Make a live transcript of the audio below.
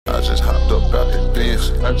just hopped up out that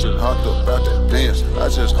Benz. I just hopped up out that Benz. I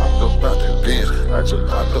just hopped up out that Benz. I just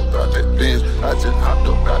hopped up out that Benz. I just hopped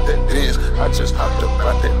up out that Benz. I just hopped up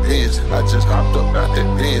out that Benz. I just hopped up out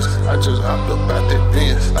that Benz. I just hopped up out that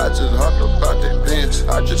Benz. I just hopped up out that Benz.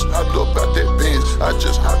 I just hopped up out that Benz. I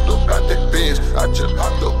just hopped up out that Benz. I just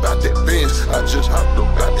hopped up out that Benz. I just hopped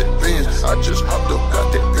up out that Benz. I just hopped up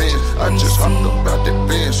out that Benz. I just hopped up out that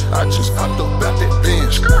Benz. I just hopped up out that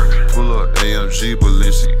Benz. Pull up AMG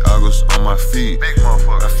Balenciagas on my feet.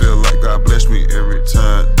 I feel like God bless me every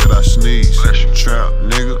time that I sneeze. Trap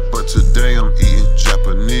nigga, but today I'm eating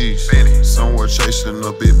Japanese. Somewhere chasing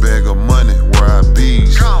a big bag of money where I be.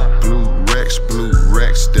 Blue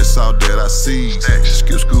racks, that's all that I see.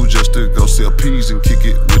 Skip school just to go sell peas and kick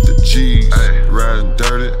it with the G's. Riding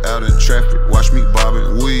dirty out in traffic, watch me bob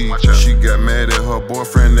and weave. She got mad at her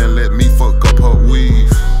boyfriend and let me fuck up her weave.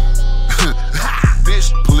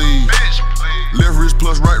 Bitch, please. Left wrist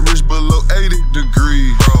plus right wrist below 80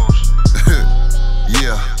 degrees.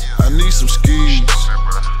 Yeah, I need some skis.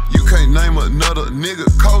 You can't name another nigga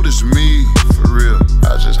cold as me. For real,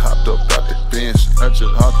 I just hopped up out that Benz. I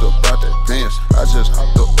just hopped up out that Benz. I just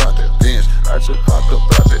hopped up out that Benz. I just hopped up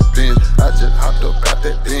out that Benz. I just hopped up out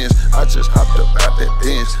that Benz. I just hopped up out that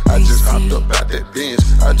Benz. I just hopped up out that Benz.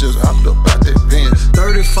 I just hopped up out that Benz.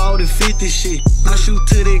 30, 40, 50 shit. I shoot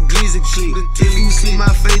to that glizzy click. If you see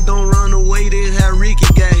my face, don't run away. That's how Ricky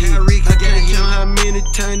got hit. I can't count how many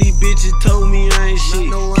times these bitches told me I ain't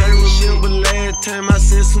shit. Can't remember last time I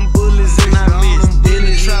sent some bullets and I missed. In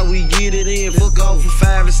the trap, we get it in. Fuck off for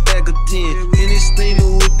 5 and stack of 10. Any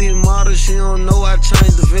steamer with this model, she don't know I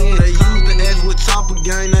changed the van. They used to ask what choppa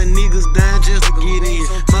gang, that niggas down just to get in.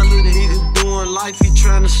 My little nigga doing life, he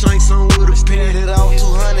tryna shank some with a pen. Hit out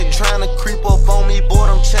 200, tryna creep up on me, boy,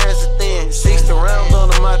 them chances thin. 60 rounds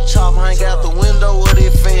under my chop, hang out the window with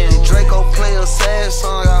it fan. Draco play a sad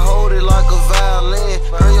song, I hold it like a violin.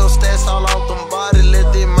 Burn your stats all off them body, let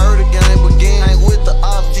that murder game begin. Ain't with the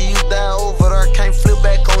ops, till you die over there, can't flip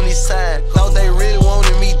back on this side. Thought they really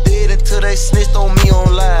wanted me dead until they snitched on me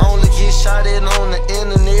online. Only get shot at on the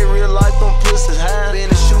internet, real life them pussies high. Been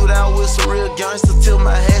a shootout with some real gangsters till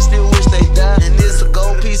my hat still wish they died. And it's a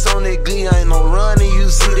gold piece on that glee, ain't no running, you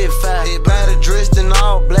see that fire. Everybody dressed in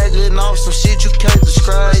all black, letting off some shit you can't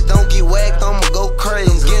describe. They don't get whacked, I'ma go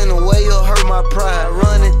crazy. I'm getting away or hurt my pride.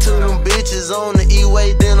 Running to them bitches on the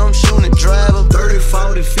E-way, then I'm shooting driver. 30,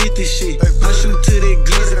 40, 50 shit. I shoot to that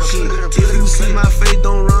glizzy clip. If you see my face,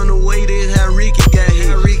 don't run away, that's how Ricky got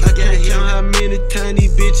hit. I can't count how many times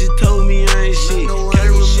these bitches told me I ain't shit.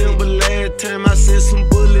 Can't remember last time I sent some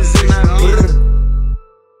bullets and I missed.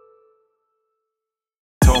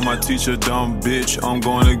 Told my teacher, dumb bitch, I'm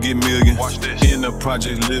gonna get millions. In the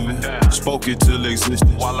project living, spoke it till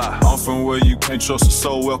existence. I'm from where you can't trust a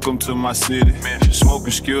soul, welcome to my city.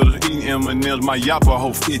 Smoking Skittles, eating M&M's, my yappa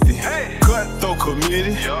hoe 50. Cutthroat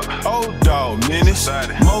committee, old dog menace.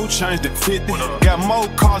 More change than 50, got more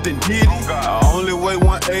cars than Diddy. I only weigh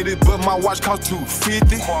 180, but my watch cost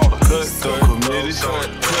 250. Cutthroat committee,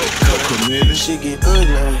 cutthroat committee. Shit get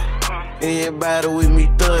ugly. Everybody with me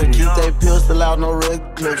thug. Keep that pistol out, no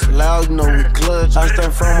regular clips. Loud, you know we clutch. I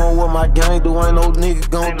stand firm on what my gang do. Ain't no nigga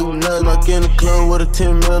gon' do nothing. Like in the club with a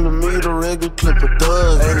 10mm regular clip of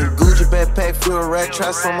thugs. Ain't a Gucci backpack, feel rat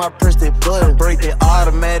traps on my press that button. Break that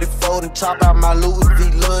automatic fold and chop out my Louis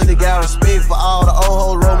V Lud. They got respect for all the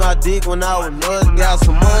old hoes. Roll my dick when I was nuts. Got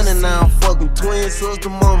some money now, I'm fucking twin sister,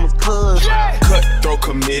 mama's cousin. Cutthroat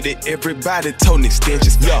committed, everybody told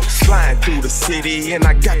extensions. Yo, sliding through the city and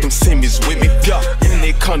I got them semis with me. Yo, and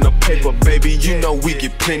it come to paper, baby. You know we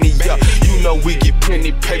get plenty. Yo, you know we get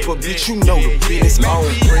plenty paper, bitch. You know the business. I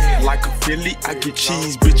don't break like a Philly. I get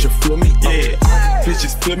cheese, bitch. You feel me? Yeah,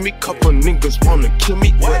 bitches feel me. Couple niggas wanna kill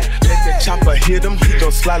me. What? Let that chopper hit him. He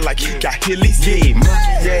gon' slide like he got hillies. Yeah,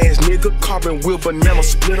 monkey ass nigga, carbon wheel, banana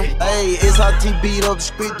split him. Hey, it's how T beat up the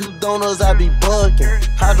street through donuts. I be bugging.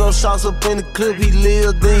 Hydro shots up in the clip. He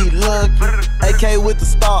live, then he lucky. AK with the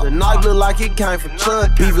star. The knife look like it came from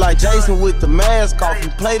Chuck. Beef like Jason with the mask off. You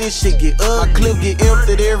play this shit, get ugly. My clip get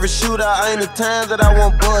emptied every shootout. Ain't the time that I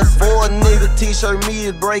want bust. For a nigga t-shirt, me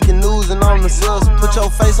is breaking news and I'm the sus. Put your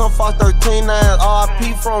face on Fox 13 9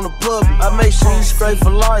 RIP from the public. I make sure you straight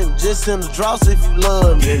for life. Just send the drops if you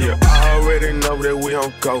love me. Yeah, I already know that we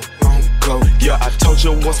don't go. Yeah, I told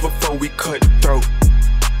you once before we cut throat.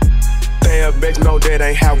 Damn, bitch, know that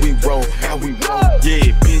ain't how we roll.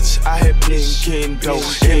 Yeah, bitch, I had been getting dope,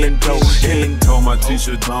 killing dope. Told my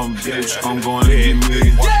teacher, dumb bitch, I'm gonna get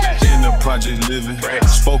millions. In the project living,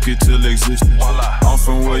 spoke it till existence. I'm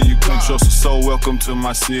from where you can't trust us, so welcome to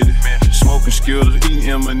my city. Smoking Skittles, eating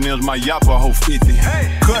M&M's, my yappa whole 50.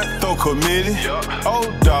 Cutthroat committed,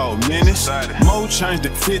 old dog menace. More change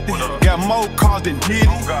than 50, got more cars than Diddy.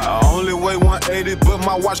 I only weigh 180, but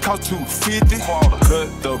my watch cost 250.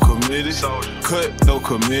 Cutthroat committed, cutthroat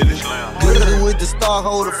committed. Glitter with the star,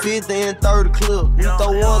 hold a 50 and 30 clip. You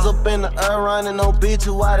throw ones up in the air, running on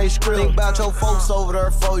bitches while they script. Think about your folks over there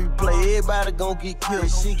before you play. Everybody gon' get killed.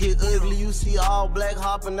 Shit get ugly, you see all black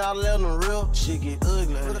hopping out, letting them real. Shit get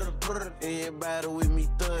ugly. Everybody with me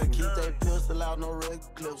thug. Keep that pistol out, no regular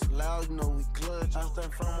clips. Loud, you know we clutch. I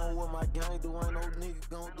stand firm on what my gang do. Ain't no nigga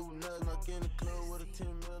gon' do nothing. Like in the club with a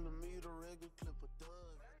 10mm regular clip of thug.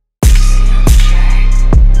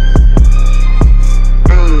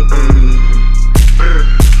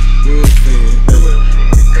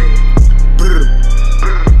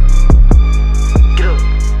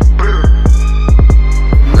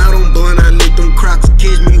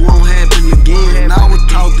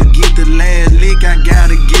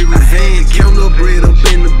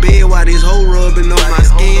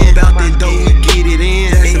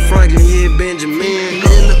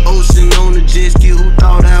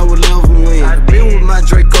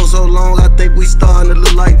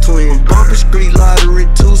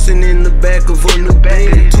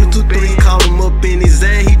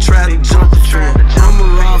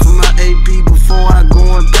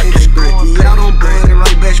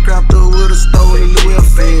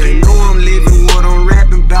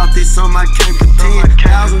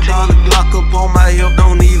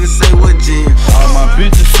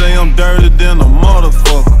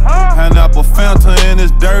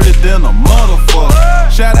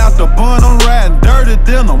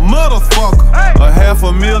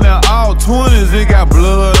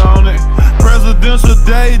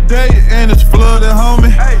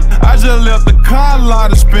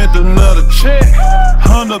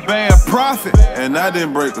 And I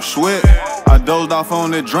didn't break a sweat. I dozed off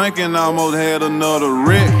on that drinking, almost had another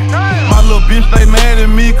wreck. My little bitch, they mad at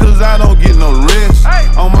me cause I don't get no rest.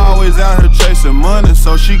 I'm always out here chasing money,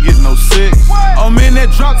 so she get no sex. I'm in that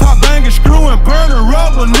drop top banging, screwing, burning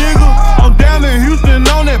rubber, nigga. I'm down in Houston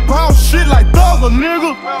on that boss shit like Thugger,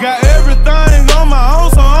 nigga. Got everything on my own,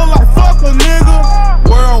 so I'm like, fuck a nigga.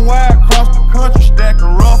 Worldwide, across the country, stacking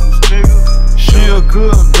ruffles, nigga. She a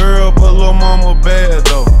good girl, but lil' mama bad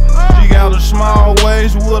though. She got a small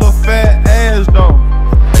waist with a fat ass though.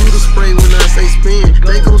 Do the spray when I say spin,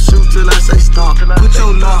 they gon' shoot till I say stop. Put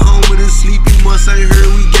your little homie to sleep, you must ain't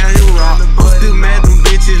heard we got him rocked. I'm still mad them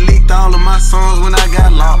bitches leaked all of my songs when I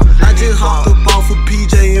got locked. I just hopped up off of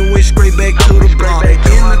PJ and went straight back to the block. In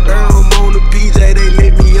the girl, I'm on the PJ, they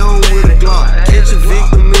let me on with a Glock. Catch a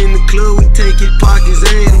victim in the club, we take his pockets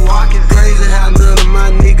and walk. Crazy how none of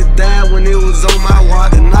my niggas died when it was on my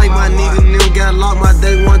watch. The night my nigga never got locked, my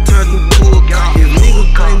day one turned into a cop. If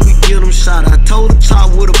nigga claim we get them shot, I told the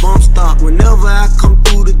chop with a bump stop. Whenever I come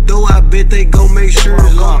through the door, I bet they gon' make sure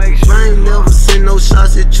it's locked. I ain't never send no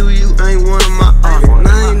shots at you, you ain't one of my ops.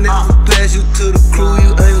 I ain't never pass you to the crew,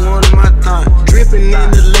 you ain't one of my thoughts. Drippin'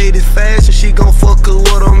 in the latest fashion, she gon' fuck her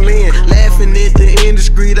what I'm in. Laughing at the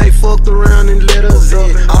industry, they fucked around and let us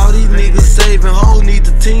in. All these niggas saving hoes need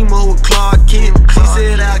the team over Clark Kent. She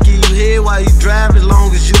said I'll give you head while you drive as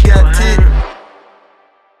long as you got 10.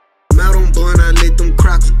 Out on bun, I let them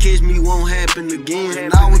crocs catch me, won't happen again.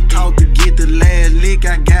 And I was taught to get the last lick,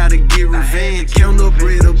 I gotta get revenge. Count up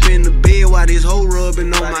bread up in the bed while this hoe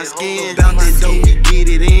rubbing on my skin. Bout that dough, we get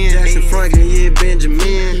it in. Jackson Franklin, yeah,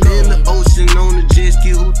 Benjamin. In the ocean on the jet ski,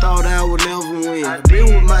 who thought I would never win? Been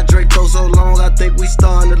with my Draco so long, I think we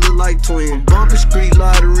starting to look like twins. Bumping street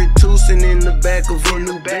lottery, toosing in the back of a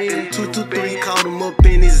new band. 223 caught him up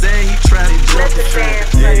in his ass, he tried to jump the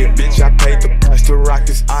fence. Yeah, bitch, I paid the price to rock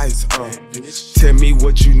this ice. Tell me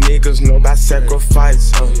what you niggas know about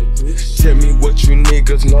sacrifice. Tell me what you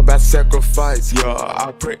niggas know about sacrifice. Yeah,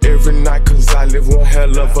 I pray every night cause I live one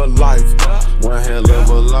hell of a life. One hell of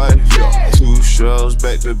a life, yeah. 2 shows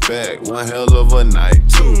back to back, one hell of a night.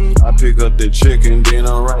 2, I pick up the chicken, then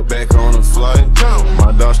I'm right back on the flight.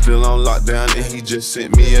 My dog still on lockdown and he just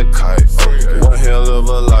sent me a kite. One hell of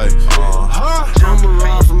a life. Jump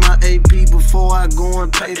around for my AP before I go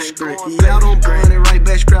and pay the script. Yeah, I don't burn it right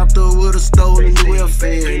back, scrapped up with a stolen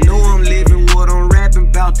welfare. Know I'm living what I'm rapping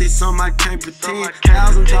about, this something I can't pretend.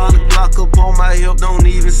 $1,000 Glock up on my hip, don't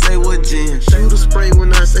even say what gen. Shoot a spray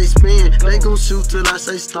when I say spin, they gon' shoot till I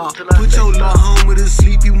say stop. Put your little homie to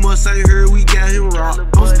sleep, you must ain't heard we got him rocked.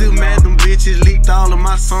 I'm still mad them bitches leaked all of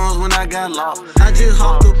my songs when I got locked. I just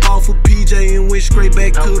hopped up off of PJ and went straight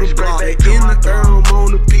back to the block. In the girl, I'm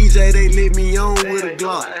on the PJ, they let me on with a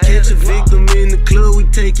Glock. Catch a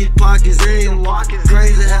check his pockets, ain't walking.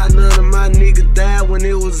 Crazy how none of my niggas died when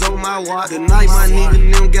it was on my watch. The night my nigga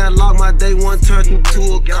and them got locked, my day one turned into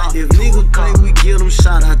a cop. If niggas play, we get them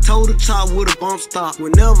shot. I told the chop with a bump stop.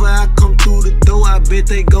 Whenever I come through the door, I bet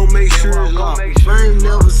they gon' make sure it's locked. If I ain't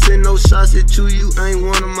never send no shots at you, you ain't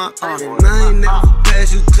one of my ops. And I ain't never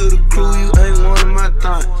pass you to the crew, you ain't one of my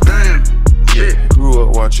thoughts. Damn. Yeah, grew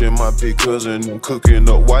up watching my big cousin them cooking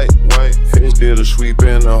up white. Feds did a sweep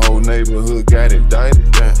and the whole neighborhood got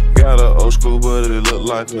indicted. Got a old school, but it look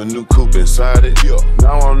like a new coupe inside it.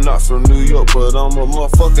 Now I'm not from New York, but I'm a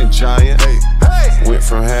motherfucking giant. Went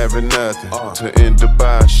from having nothing to in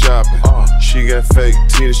Dubai shopping. She got fake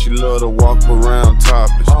titties, she love to walk around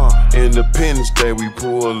topless. Independence Day, we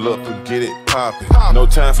pull up and get it poppin'. No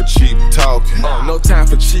time for cheap talking. No time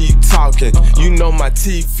for cheap talking. You know my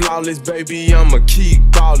teeth flawless, baby, I'ma keep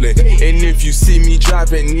ballin'. And if you see me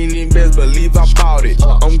dropping, then best believe I bought it.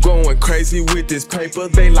 I'm going crazy with this paper,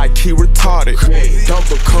 they like he retarded. Don't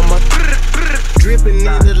become a drippin'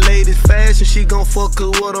 in the latest fashion, she gon' fuck her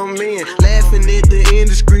what I'm in. Laughing at the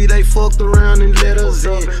industry, they fucked around and let us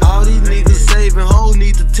in. All these niggas saving hoes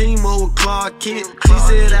need to team up with Clark Kent. She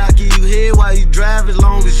said I'll give you head while you drive as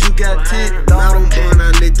long as you got 10. Now don't burn,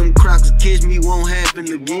 I let them crocs catch me, won't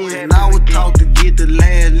happen again. I was taught to get the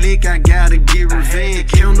last lick, I gotta get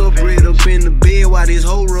revenge. Count up bread up in the bed while this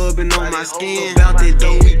hoe rubbing on my skin. About that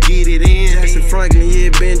dough, we get it in. Jackson Franklin, yeah,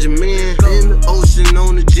 Benjamin. In the ocean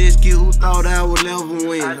on the jet ski, who thought I would ever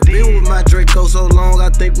win? Been with my Draco so long, I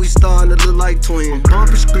think we starting to look like twins.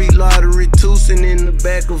 Bumpin' street lottery, toosing in the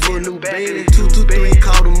back of a new Bentley. 223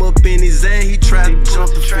 caught him up in his ass, he tried to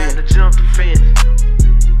jump the fence.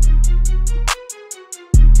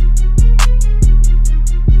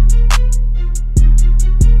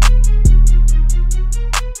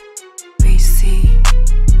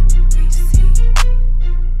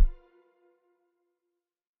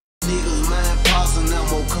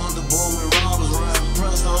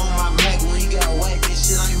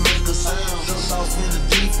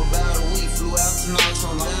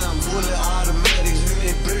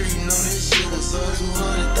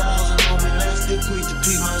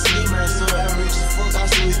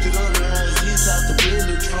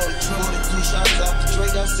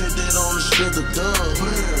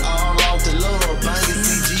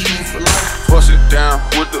 Bust it down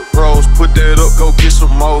with the bros, put that up, go get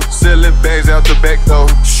some more. Selling bags out the back door,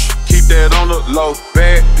 shh, keep that on the low.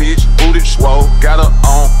 Bad bitch, booty swole, got her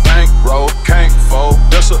on bankroll, can't fold,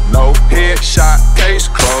 that's a no. Headshot, case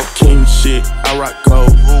closed. King shit, I rock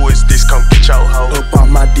gold. Who is this? Come get your hoe. Up off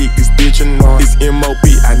my dick, this bitch annoying. It's MOB,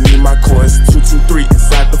 I need my coins. 223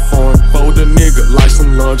 inside the phone. Fold a nigga like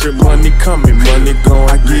some laundry. Money coming, money going.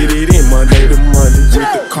 I get it in Monday to Monday. With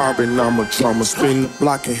the carbon, I'm a drummer. Spin the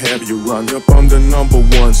block and have you run up. I'm the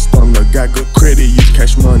 #1 stunner. Got good credit, you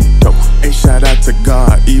cash money. Dope. Hey, shout out to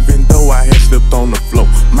God, even though I had slipped on the floor.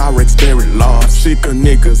 My Rex very large. Sick of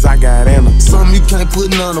niggas, I got animals. Something you can't put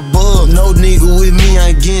none above. No nigga with me, I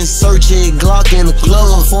ain't getting search head Glock in the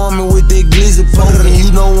club. Farming with that glizzy poking,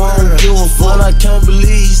 you know I don't give a fuck. I can't believe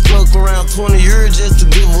he stuck around 20 years just to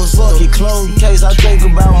give us fucking closed case. I think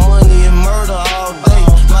about money and murder all day.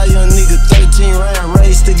 My young nigga 13 round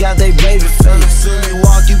race, still got they baby face. See me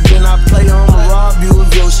walk, you been I play, I'ma rob you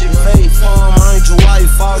if your shit fake. Farm, I ain't your wife,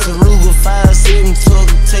 Fox and Ruger 5-7 took.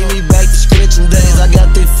 Take me back to scratching days, I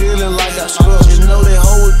got that feeling like I scrub. You know that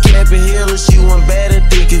hoe with cap and hill, she wasn't bad at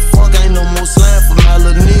thinking. Fuck, ain't no more slime for my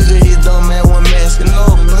little nigga. His dumb ass one masking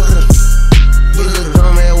up. His little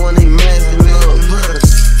dumb ass one he masking up.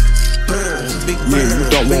 Yeah, you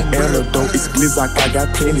don't want antidote, it's Glizzock, I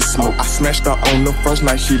got plenty smoke. I smashed her on the first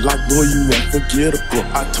night, she like, boy, you unforgettable.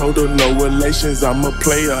 I told her no relations, I'm a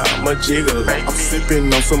player, I'm a gigolo. I'm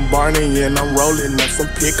sipping on some Barney and I'm rolling up some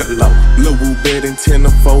Piccolo. Lil' Woo betting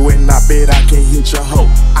 10-4 and I bet I can hit your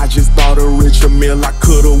hoe. I just bought a richer meal, I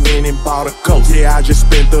could've went and bought a coat. Yeah, I just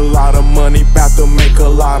spent a lot of money, bout to make a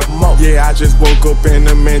lot of more. Yeah, I just woke up in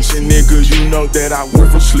the mansion, niggas, you know that I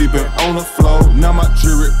went from sleeping on the floor. Now my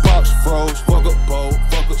jewelry box froze, fuck a bowl,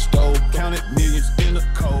 fuck a stove, counted millions in the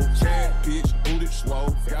cold. Bad bitch, booty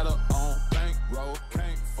swole, got her on bankroll,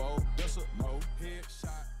 can't fold, that's a no.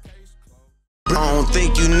 Headshot, case closed. I don't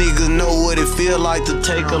think you niggas know what it feel like to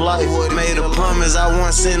take a life. Made a promise I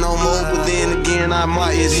won't send no more, but then again I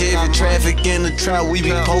might. It's heavy traffic in the trap, we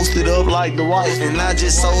be posted up like the white. And I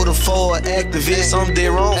just sold her for an activist, I'm dead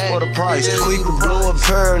wrong for the price. Quick to blow up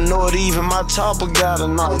paranoid, even my chopper got a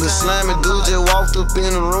knife. The slamming dude just walked up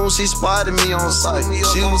in the room, she spotted me on sight.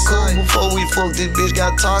 She was cool before we fucked, this bitch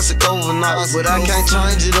got toxic overnight. But I can't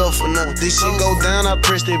change it up for nothing. This shit go down, I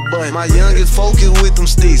press that button. My youngest focus with them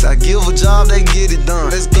sticks, I give a job, they get get it done.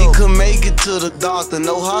 Let's go. He could make it to the doctor,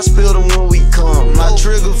 no hospital when we come. My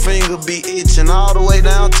trigger finger be itching all the way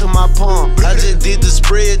down to my palm. I just did the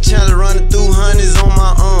spread challenge, running through honeys on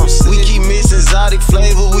my arms. We keep missing exotic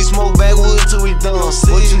flavor, we smoke backwood till we done.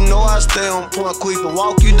 But you know I stay on point, quick to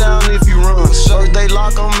walk you down if you run. First day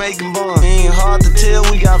lock, I'm making bun. Ain't hard to tell,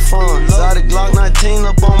 we got fun. Exotic Glock 19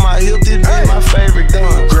 up on my hip, this be my favorite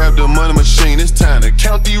gun. Grab the money machine, it's time to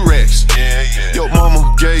count these racks. Your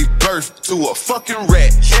mama gave birth to a fucking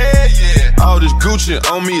rat. All this Gucci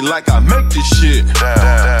on me like I make this shit.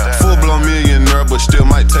 Full blown millionaire, but still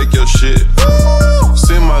might take your shit.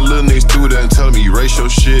 Send my little niggas through there and tell me erase your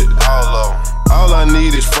shit. All I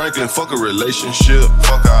need is Franklin, fuck a relationship.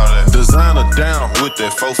 Fuck all that. Designer down with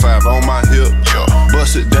that 4-5 on my hip.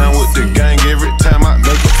 Bust it down with the gang every time I make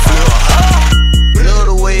a flip.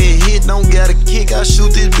 Love the way it hit, don't got a kick, I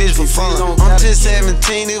shoot this bitch for fun. I'm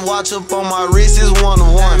 10-17, this watch up on my wrist is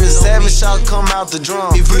 1-1. Miss Savage shot come out the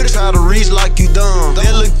drum. If you try to reach like you dumb,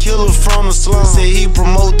 that little killer from the slum said he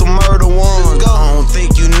promote the murder ones. I don't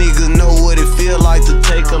think you niggas know what it feel like to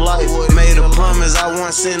take a life. Made a promise I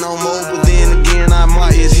won't send no more, but then again I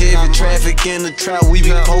might. It's heavy traffic in the trap, we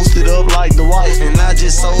be posted up like the wife. And I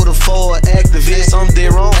just sold a Ford activist, I'm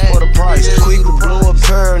dead wrong for the price. Quick to blow up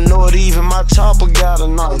paranoid, even my choppa got a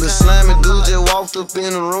knife. The slamming dude just walked up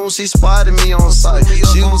in the room, she spotted me on sight.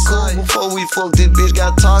 She was cool before we fucked, this bitch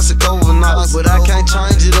got toxic overnight. But I can't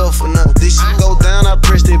change it up for nothing. This shit go down, I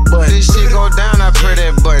press that button. This shit go down, I press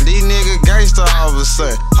that button. These niggas gangsta all of a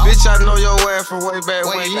sudden. Bitch, I know your ass from way back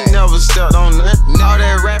when you never stepped on nothing. All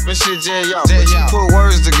that rapping shit, y'all, but you put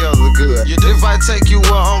words together good. If I take you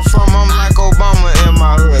where I'm from, I'm like Obama in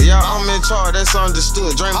my hood. Y'all, I'm in charge, that's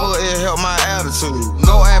understood. Drink more, it help my attitude.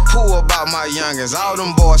 Go at Pooh about my youngins. All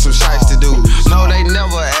them boys some shites to do. No, they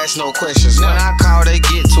never ask no questions. When I call, they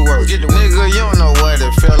get to work. Nigga, you don't know what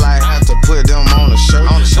it feel like. Have to put them on a shirt.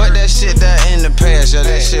 But that shit that in the past, yeah,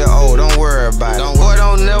 that shit old. Don't worry about it. Boy,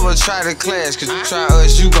 don't never try to clash, cause you try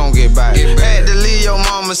us, you gon' get by. Had to leave your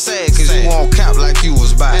mama sad, cause you won't cap like you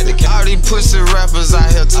was by. All these pussy rappers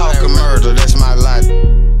out here talking murder, that's my life.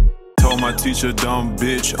 Told my teacher, dumb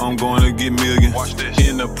bitch, I'm going to get millions.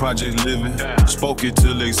 In the project living, spoke it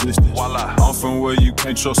till existed. I'm from where you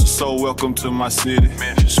can't trust, so welcome to my city.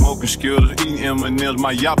 Smoking skilled, eating M&M's,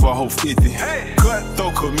 my yappa hoe 50.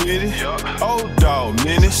 Cutthroat committed, old dog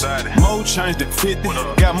menace. More change than 50,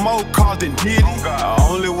 got more cars than Diddy. I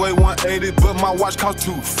only weigh 180, but my watch cost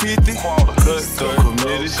 250. Cutthroat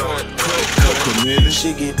committed, cutthroat committed.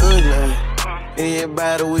 Shit get ugly.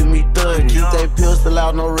 Everybody with me thug, keep that pistol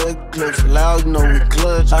out, no red clips. Loud, you know we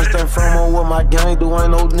clutch. I stand firm on what my gang do,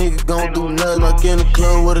 ain't no nigga gon' do nothing. Like in the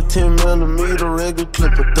club with a 10mm regular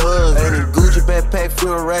clip of thugs. Ain't a Gucci backpack,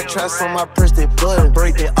 feel a rat traps on my press that button.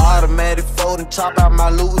 Break that automatic fold and chop out my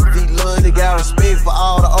Louis V lug. They got respect for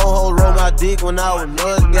all the old hoes, roll my dick when I was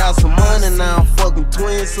nuttin'. Got some money now, I'm fucking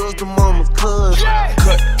twin sister, mama's cousin.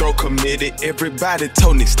 Cutthroat committed, everybody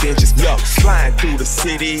told extensions. Yo, flying through the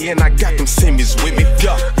city and I got them semis with me.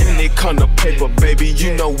 Yo, and they come to paper, baby,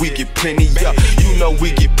 you know we get plenty. Yo, you know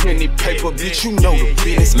we get plenty paper, bitch, you know the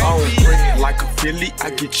business. I don't break like a Philly,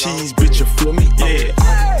 I get cheese, bitch, you feel me?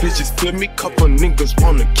 Yeah, bitches feel me, couple niggas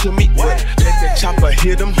wanna kill me. Yeah, let that chopper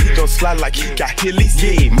hit him, he gon' slide like he got hillies.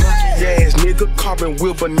 Yeah, monkey ass nigga, carbon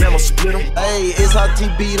wheel, banana split him. Hey, it's how T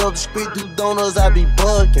beat up the street through donuts, I be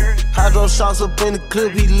bucking. Hydro shots up in the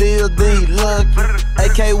clip, he live, then he lucky.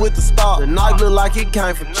 AK with the star, the knife look like it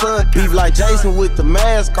came from Chuck. Beef like Jason with the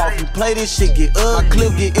mask off, you play this shit get ugly. My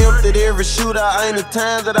clip get emptied every shootout, ain't the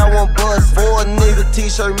time that I want bust. For a nigga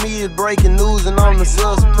t-shirt, me is breaking news and I'm the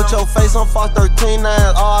sus. Put your face on Fox 13,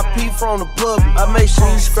 now RIP from the public. I make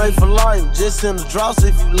sure you straight for life, just send the drops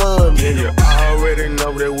if you love me. Yeah, I already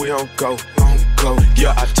know that we don't go.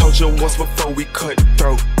 Yeah, I told you once before we cut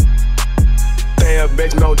throat. Damn,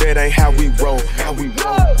 bitch, know that ain't how we roll.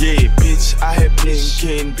 Yeah, bitch, I have been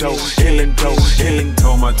getting dope, killing dope, killing.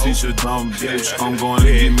 Told my teacher, dumb bitch, I'm going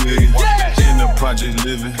to get millions. In the project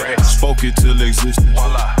living, spoke it till existed.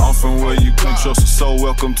 I'm from where you can't trust, so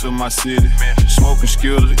welcome to my city. Smoking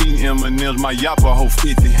skilled, eating M&M's, my yappa hoe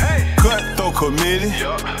 50. Cutthroat committed,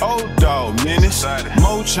 old dog menace.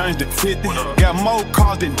 More change than 50, got more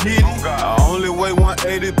cars than Diddy. I only weigh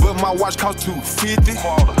 180, but my watch cost 250.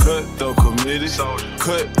 Cutthroat committed.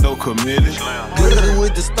 Cutthroat committed. Glittery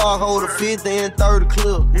with the star, hold a 50 and 30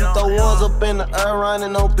 clip. You throw ones up in the air,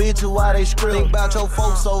 running no bitches while they script. Think about your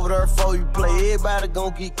folks over there before you play. Everybody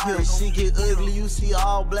gon' get killed. Shit get ugly, you see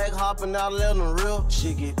all black hopping out, let them rip.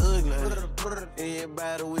 Shit get ugly.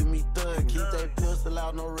 Everybody with me thug, keep that pistol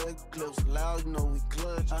out, no red clips. Loud, you know we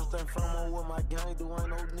clutch. I stand firm on what my gang do, ain't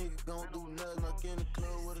no nigga gon' do nothing. Like in the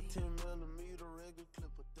club with a 10mm regular.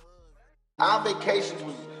 Our vacations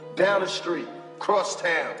was down the street, cross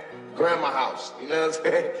town, grandma's house. You know what I'm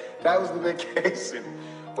saying? That was the vacation.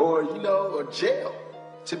 Or, you know, or jail.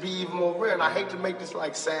 To be even more real. And I hate to make this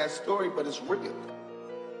like sad story, but it's real.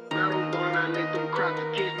 I don't wanna let them cross the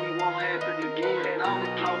kiss me, won't happen again. And I'm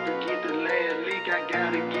talk to get the last lick, I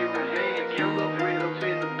gotta get revenge. Young up red up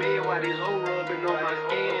in the bed while this hoe rubbing on my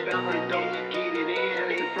skin. I'm like, don't you get it in?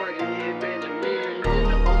 They front of you, Benjamin.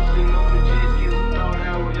 Posting on the jet ski, thought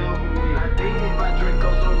I would help me. I think if I drink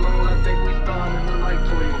up so long, I think we starting to like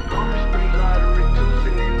 20. Gone the street lottery,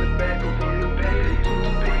 toosin' in the back of a new baby.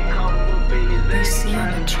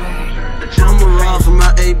 I'ma ride for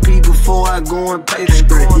my AP before I go and pay the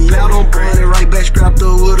script. Out on point, right back strapped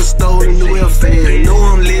up with a stolen new welfare. They know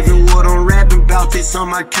I'm living what I'm rapping about, this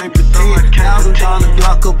something I can't pretend. $1,000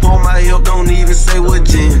 Glock up on my hip, don't even say what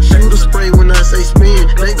gen. Shoot a spray when I say spin,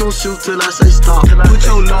 they gon' shoot till I say stop. Put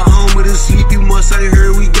your little homie to sleep, you must ain't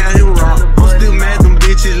heard we got him robbed. I'm still mad them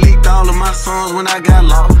bitches leaked all of my songs when I got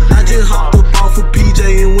lost. I just hopped up off of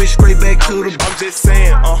PJ and went straight back to the. I'm just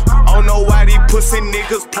saying, I don't know why these pussy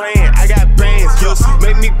niggas playing. I got bands,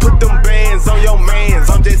 make me put them bands on your mans.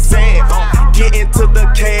 I'm just saying, get into the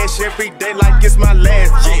cash every day like it's my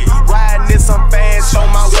last. Riding this I'm fast on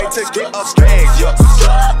my way to get a bag,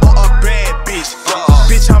 or a bad bitch.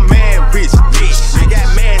 Bitch, I'm mad rich. I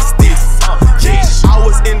got mad sticks. I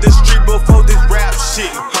was in the street before this rap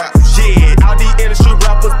shit. All these industry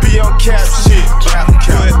rappers be on cap shit.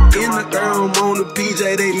 In the I'm on the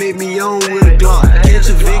PJ, they let me on with a Glock. Catch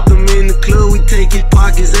a victim in the club, we take his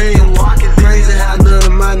pockets and walk. Crazy how none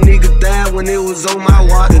of my niggas died when it was on my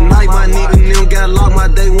watch. The night my nigga and them got locked, my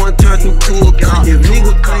day one turned into a cop. If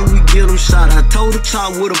nigga claim we get them shot, I told the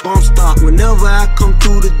chop with a bump stop. Whenever I come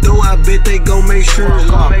through the door, I bet they gon' make sure it's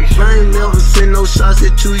locked. I ain't never send no shots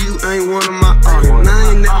at you, you ain't one of my odds. And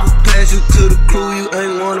I ain't never pass you to the crew, you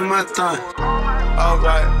ain't one of my thoughts.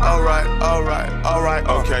 Alright,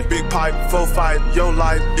 okay. Big pipe, 4-5, your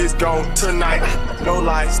life is gone tonight. No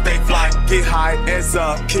life, stay fly, get high as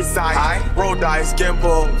a kiss eye. Roll dice,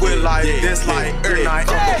 gamble with life, this like every night.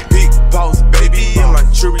 I'm a big boss, baby, and my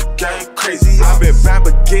jewelry game crazy. I've been bad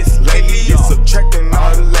baguettes lately, it's subtracting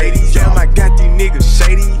all the ladies. Damn, I got these niggas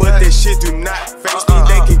shady, but that shit do not face me.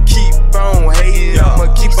 They can keep on hating,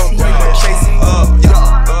 I'ma keep on chasing.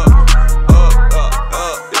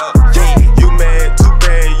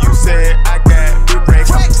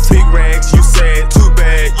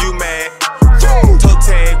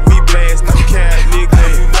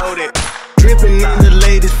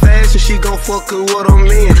 She gon' fuck her what I'm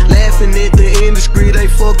in. Laughing at the industry, they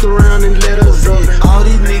fucked around and let us in. All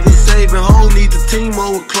these niggas saving hoes need the team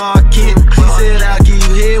over Clark Kent. He said I'll give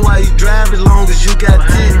you head while you drive as long as you got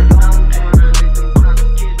 10.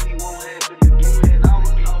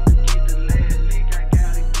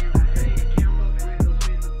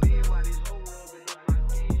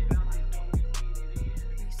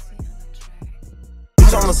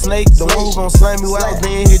 I'm a snake, the one who gon' slam you out,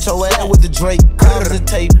 then hit your ass with the Drake. Cut the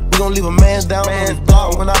tape, we gon' leave a man down on his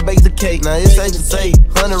block when I bake the cake. Now it's safe to say,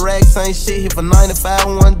 100 racks ain't shit, hit for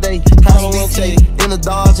 95 one day. House DJ, in the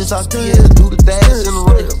Dodge, I still do the dash in the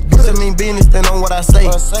race. I mean business, stand on what I say.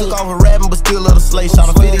 Took off a rapping, but still love the slay.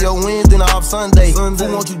 Shot a video Wednesday, off Sunday. Who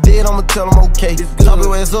want you dead, I'ma tell them okay. Chop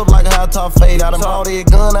your ass up like a high top fade. I done bought that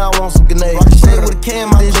gun, I want some grenades. Shade with a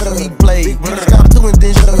cam, I didn't show he played. Got two and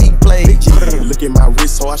then show he played. Look at my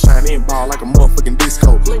wrist, so I shine in ball like a motherfucking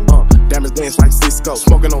disco. Diamonds dance like Cisco,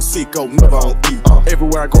 smoking on Seco, never on E.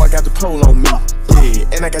 Everywhere I go, I got the pole on me.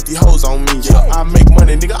 Yeah, and I got these hoes on me. Yeah, I make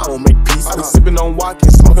money, nigga, I don't make peace. I be sipping on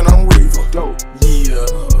Watkins, smoking on Reefer. Yeah,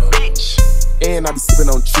 bitch. And I be sipping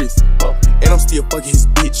on Tris. And I'm still fucking his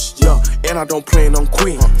bitch. Yeah, and I don't plan on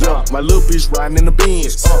quitting. Yeah, my little bitch riding in the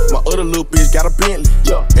Benz. My other little bitch got a Bentley.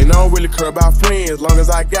 Yeah, and I don't really care about friends, long as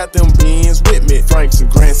I got them Benz with me. Franks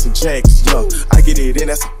and Grants and Jacks. Yeah, I get it in,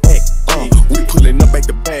 that's a fact. We pulling up back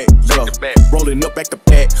to back, rolling up back to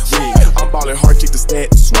back. Yeah, I'm ballin' hard, kick the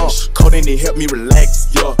stats. Cold in it help me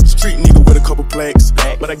relax. Yeah, street nigga with a couple plaques,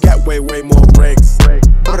 but I got way more racks.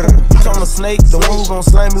 I'm a snake, the one who gon'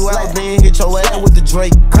 slam you out, then hit your ass with the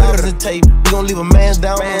Drake. Cut the tape, we gon' leave a man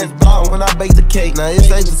down on his block when I bake the cake. Now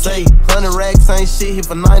it's safe to say, 100 racks ain't shit, hit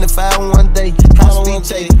for 95 one day. House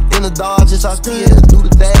DJ, in the Dodge, I still do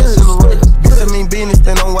the dash in the race. I mean business,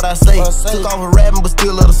 stand on what I say. Took off a rapping, but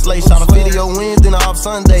still love the slay. Shot a video Wednesday, off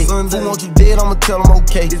Sunday. Who want you dead, I'ma tell them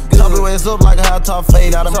okay. Chop your ass up like a high top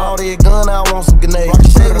fade. I done bought that gun, I want some grenades.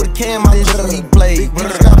 Shit with a cam, I just he played.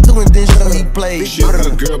 Got two and then he played. She a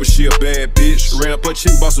good girl, but she a bad bitch. Ran up her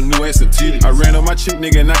chick, bought some new ass and titties. I ran up my chick,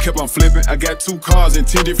 nigga, and I kept on flipping. I got 2 cars in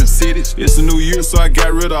 10 different cities. It's a new year, so I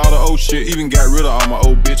got rid of all the old shit. Even got rid of all my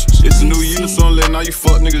old bitches. It's a new year, so I'm letting all you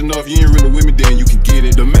fuck niggas know if you ain't really with me, then you can get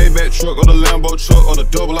it. The Maybach truck or the Lambo truck or the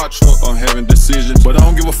double R truck, I'm having decisions. But I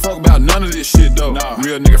don't give a fuck about none of this shit though. Nah.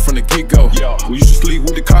 Real nigga from the get-go. We used to sleep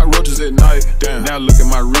with the cockroaches at night. Damn. Now look at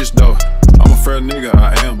my wrist though. I'm a fair nigga,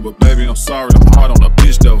 I am, but baby, I'm sorry, I'm hard on a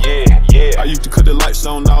bitch though. I used to cut the lights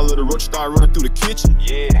on, all of the roaches start running through the kitchen.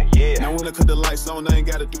 Now when I cut the lights on, I ain't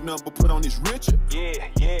gotta do nothing but put on this Richard.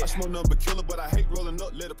 I smoke nothing but killer, but I hate rolling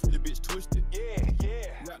up, let a pretty bitch twist it.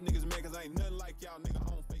 Rap niggas mad cause I ain't nothing like y'all, nigga,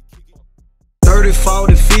 home fake kick it. 30,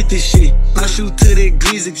 40, 50 shit. I shoot to that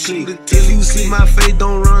glizzy click. If you see my face,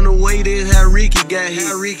 don't run away. That's how Ricky got hit.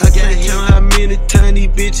 I can't count how many times these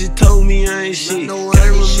bitches told me I ain't shit.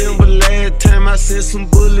 Can't remember last time I sent some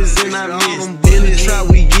bullets and I missed. In the trap,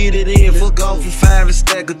 we get it in. Fuck off for 5 and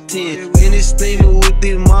stack of 10. And it's steaming with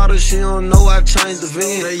this model, she don't know I changed the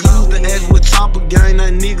van. They used to ask what choppa gang,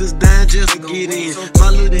 that niggas dying just to get in. My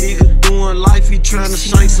little nigga doing life, he tryna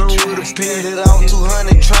shank some with a pen. Hit out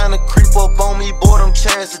 200, tryna creep up on me, boy, them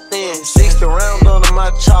chances thin. 60 round under my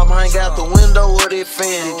chop, I ain't got the window of that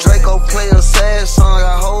fan. Draco play a sad song,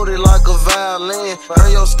 I hold it like a violin.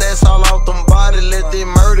 Turn your stats all off them body, let that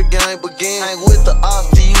murder game begin. Ain't with the ops,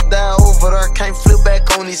 till you die over there, can't flip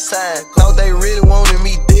back on his side. Thought they really wanted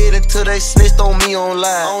me dead until they snitched on me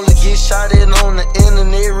online. Only get shot at on the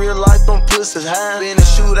internet, real life them pussies high. Been a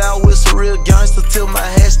shootout with some real gangsters till my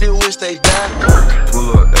head still wish they died.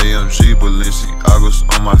 Pull up AMG, Balenciagas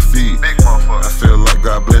on my feet. I feel like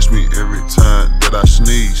God bless me every time that I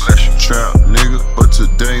sneeze. Trap nigga, but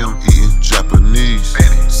today I'm eating Japanese.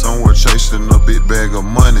 Somewhere chasing a big bag of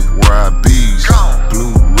money where I bees.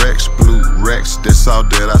 Blue racks, that's all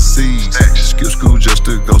that I see. Skip school just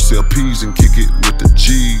to go sell peas and kick it with the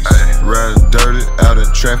G's. Riding dirty out in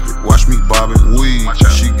traffic, watch me bob and weave.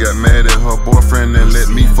 She got mad at her boyfriend and let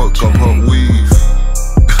me fuck up her weave.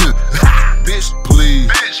 Bitch, please.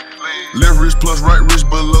 Left wrist plus right wrist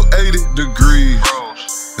below 80 degrees.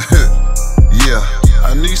 Yeah,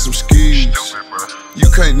 I need some skis. You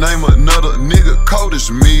can't name another nigga cold as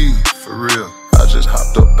me. For real. I just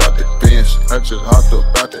hopped up out that Benz. I just hopped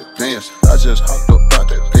up out that Benz. I just hopped up out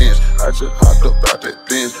that Benz. I just hopped up out that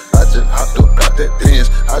Benz. I just hopped up out that Benz.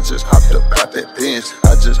 I just hopped up out that Benz.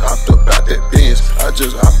 I just hopped up out that Benz. I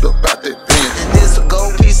just hopped up out that Benz. And this a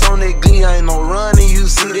gold piece on that glee, ain't no running, you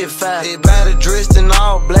see that fire. Everybody dressed in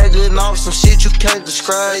all black, letting off some shit you can't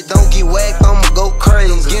describe. Don't get whacked, I'ma go crazy.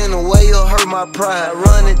 I'm getting away or hurt my pride.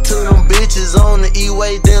 Running to them bitches on the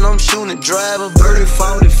E-way, then I'm shooting driver. 30,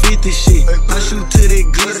 40, 50 shit. I shoot to that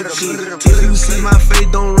glizzy click. If you see my face,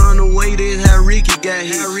 don't run away. That's how Ricky got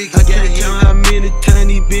hit. I can't count how many times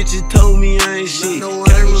these bitches told me I ain't shit.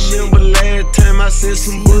 Can't remember last time I sent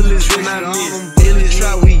some bullets and I missed. In the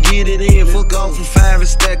trap, we get it in. Fuck off for 5 and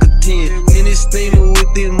stack of 10. And it's steaming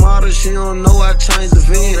with this model, she don't know I changed the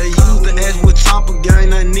van. They used to ask what choppa gang,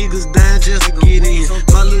 that niggas dying just to get in.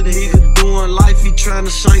 My little nigga doing life, he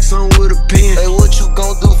tryna shank some with a pen. Hey, what you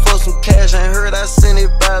gon' do for some cash? Ain't heard I sent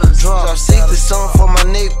it by the drop. Drop 60 something for my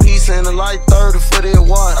neck piece and a light 30 for that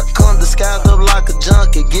watch. I come disguised up like a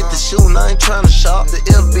junkie, get the shooting, I ain't tryna shop. The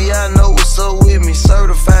FBI know what's up with me,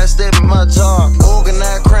 certified step in my job.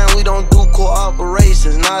 Organized crime, we don't do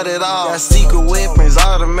cooperations, not at all. Got secret weapons,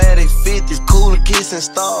 automatic 50s, cooler kiss and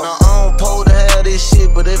stall. Now I don't pole to have this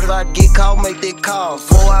shit, but if I get caught, make that call.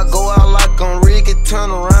 Before I go out like I'm Ricky, turn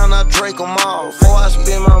around, I Drake them all. Before I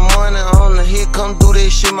spend my money on the hit, come do that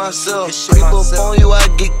shit myself. Creep up on you, I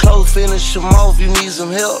get close, finish them off, you need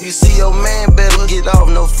some help. You see your man better get off,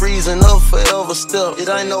 no freezing up forever stuff. It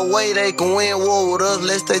ain't no way they can win war with us,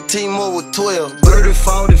 unless they team up with 12. 30,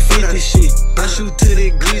 40, 50 shit. I shoot to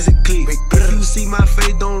that glizzy click. If you see my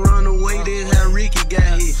face, don't run away. That's how Ricky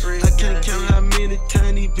got hit. I can't count how many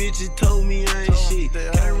times these bitches told me I ain't shit.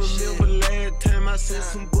 Can't remember last time I sent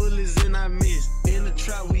some bullets and I missed. In the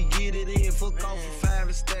trap, we get it in. Fuck off for 5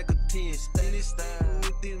 and stack of 10. Stay this style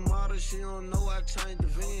with this model, she don't know I changed the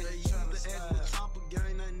van. They used to ask what choppa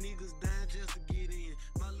gang, that niggas dying just to get in.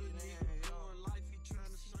 My little nigga doing life, he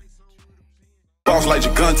tryna shank some with a pen. boss like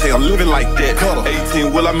Gigante, I'm living like that.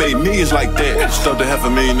 18 will I made millions like that. Stuffed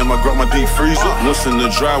 $500,000 in my grandma deep freezer. Listen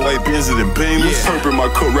to driveway, Benzes and Beamers. Purping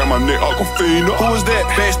my coat around my neck, Aquafina. Who is that?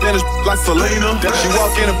 Bad standards like Selena. That she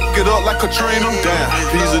walk in and pick it up like Katrina. Damn,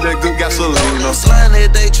 piece of that good gasolina. I'm sliding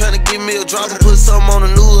every day trying to get me a drop and put something on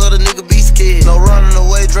the news, other nigga be scared. No running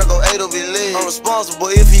away, Draco 8 will be lit. I'm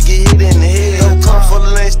responsible if you get hit in the head. Don't come full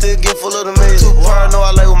of lane, still get full of the meds. Too paranoid,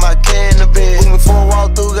 I lay with my can in the bed. Book me for a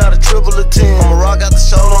walk through, got a triple of 10. I'ma rock out the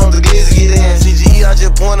shoulder on the gears to get in. CGE, I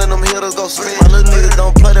just pointed them hitters, go spin. My little niggas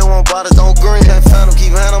don't play, they won't bother, don't grin. Can't find them,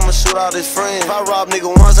 keep hand, I'ma shoot out his friends. If I rob nigga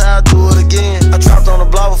once, I'll do it again. I trapped on the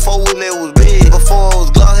block before Willie was big. Before it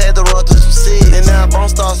was Glock, had to run through some seeds. And now Bone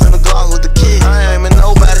Stars in the Glock with the kid. I ain't aiming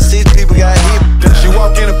nobody, 6 people got hit. She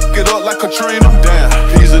walk in and pick it up like Katrina. Damn,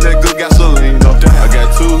 piece of that good gasolina. I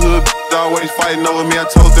got 2 hood always fighting over me. I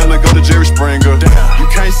told them to go to Jerry Springer. You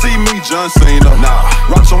can't see me, John Cena. Nah,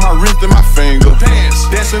 rocks on my wrist and my finger.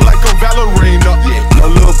 Dancing like a ballerina. A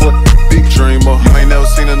little boy, big dreamer. You ain't never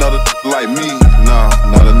seen another like me. Nah,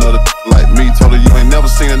 not another like me. Told her you ain't never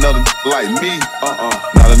seen another like me.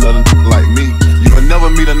 Not another like me. You will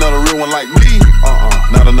never meet another real one like me.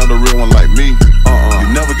 Not another real one like me. You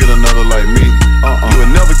never get another like me. You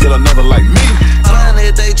will never get another like me. Flying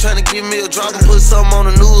every day trying to get me a drop and put something on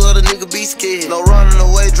the news, other nigga be scared. No running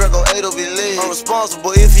away, Draco 8 will be lit. I'm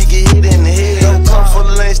responsible if you get hit in the head. Don't come full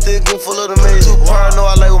of lane, still get full of the meds. Too paranoid,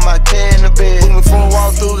 I lay with my can in the bed. Book me for a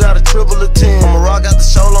walk through, got a triple of 10. I'ma rock out the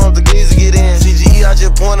shoulder on the gears to get in. CGE, I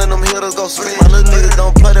just pointed them hitters, go spin. My little niggas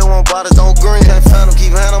don't play, they won't bother, don't grin. Can't find them,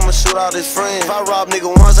 keep hand, I'ma shoot out his friends. If I rob nigga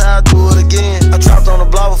once, I'll do it again. I trapped on the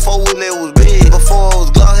block before Willie was big. Before it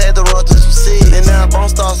was Glock, had to run through some seeds. And now Bone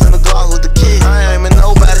Stars in the Glock with the kid. I ain't aiming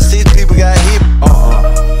nobody, 6 people got hit.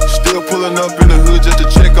 Still pulling up in the hood just to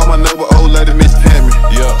check on my neighbor, old lady Miss Tammy.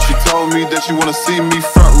 Yeah, she told me that she wanna see me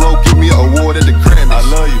front row, give me an award at the Grammys. I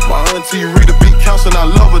love you. My auntie Rita beat counseling, I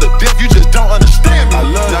love her to death. You just don't understand me. I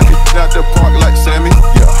love you. I can get out the park like Sammy.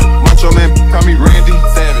 Yeah, Macho Man call me Randy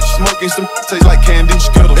Savage. Smoking some taste like candy.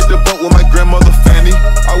 Skittles. Hit the boat with my grandmother Fanny.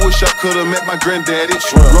 I wish I could've met my granddaddy.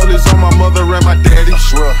 Rollers on my mother and my daddy.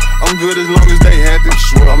 I'm good as long as they happy.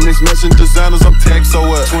 I'm mixed matching designers, I'm tagged, so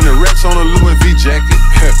what? 20 racks on a Louis V jacket.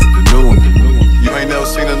 The new one. You ain't never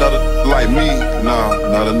seen another like me. Nah,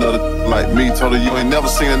 not another like me. Told her you ain't never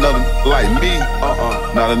seen another like me.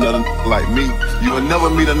 Not another like me. You will never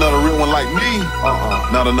meet another real one like me.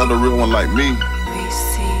 Not another real one like me.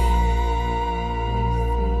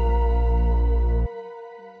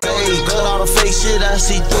 Cut all the fake shit, I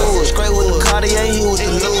see through it. Straight with the Cartier, he with the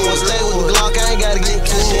new one. Stay with the Glock, I ain't gotta get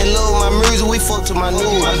to it. Love my music, we fuck to my new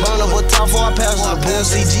one. I burn up a top 4, I pass to the boom.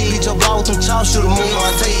 CG, beat your block with them chops, shoot the moon.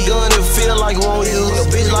 I take a gun and feel like it won't use. A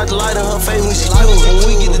bitch like the light in her face when she do. When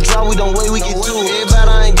we get the drop, we don't wait, we get to it.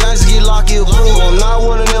 Everybody I ain't gangsta, get locked, get approved. I'm not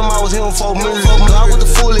one of them, I was here for a minute. Glock with the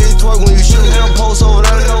full hit twerk when you shoot. Them posts over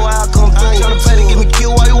there, know why I come through. Tryna play to get me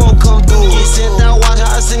killed, why you won't come through? Get sent down, watch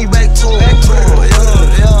how I send you back to him. Back to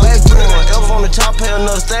him, back to him. F on the top, pay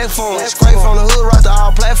another stack phone. Scrape from the hood, right to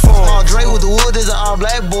all platform. All Dre with the wood, is an all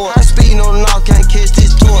black boy. I speeding on the knock, can't catch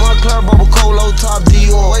this tour. One club, bubble cold, low top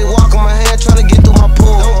Dior. Wait, walk on my hand, tryna get through my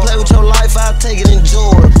pool. Don't play with your life, I'll take it,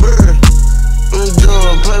 enjoy it.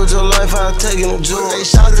 Play with your life, I'll take it, enjoy it. They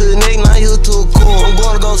shot to the neck, now you to a core. I'm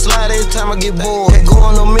gonna go slide every time I get bored. Can't go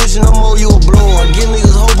on no mission, no more, you a blower. I give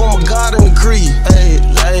niggas hope, I'm a god in the creed. Hey,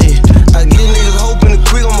 I give niggas hope in the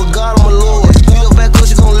creek, I'm a god, I'm a lord. Back up,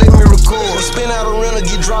 she gon' let me record. Spin out a rental,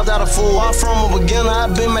 get dropped out of full. I'm from a beginner, I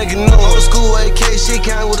been making noise. Old school AK, shit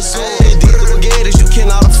came with a sword. Deep spaghetti, you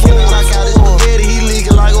cannot afford. Knock out his spaghetti, he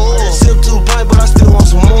leaking like oil. Sip 2 pints, but I still want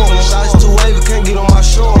some more. Shots too wavy, can't get on my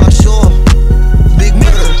shore. Big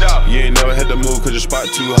mirror. You ain't never had to move cause your spot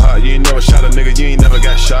too hot. You ain't never shot a nigga, you ain't never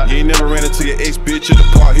got shot. You ain't never ran into your ex bitch at the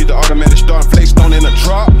park. Hit the automatic start, flake stone in a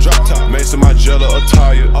drop top. Made some Margiela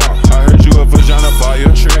attire. I heard you a vagina buyer.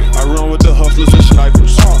 I run with the hustlers and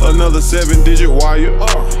snipers. Another 7-digit wire.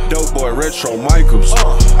 Dope boy, retro Michaels.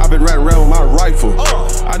 I been riding around with my rifle.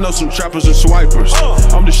 I know some trappers and swipers.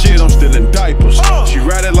 I'm the shit, I'm still in diapers. She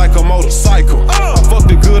ride it like a motorcycle. I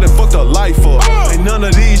fucked it good and fucked her life up. Ain't none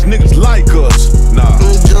of these niggas like us. Nah.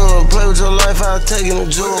 Play with your life, I'll take it,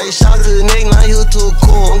 enjoy. They shot to the neck, now you to a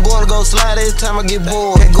core. I'm gonna go slide every time I get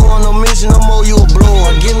bored. Can't go on no mission, no more, you a blower.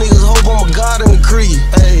 I give niggas hope, I'm a god in the creed.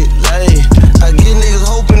 Hey, I give niggas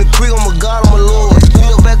hope in the creek, I'm a god, I'm a lord.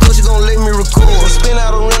 Speed up back up, she gon' let me record. Spin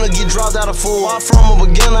out a rental, get dropped out of full. I'm from a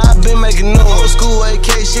beginner, I been making noise. Old school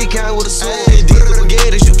AK, shit came with a sword. Deep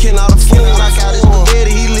spaghetti, you cannot afford. Knock out his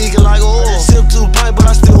spaghetti, he leaking like oil. Sip 2 pints, but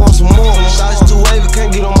I still want some more. Shots too wavy,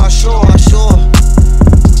 can't get on my shore.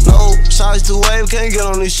 No, shots too wavy, can't get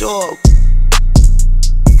on this shore.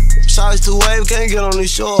 Shots to wave, can't get on this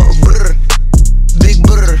shore. Brr. Big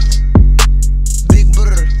brr. Big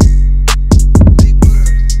brr. Big brr.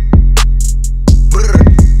 Brr.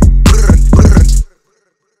 Brr. Brr.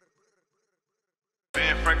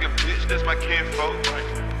 Ben Franklin, bitch, that's my kinfolk.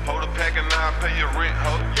 Hold a pack and I'll pay your rent,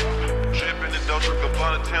 ho. Drippin' the doja,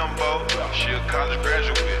 Gabbana Timbo. She a college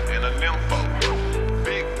graduate and a nympho.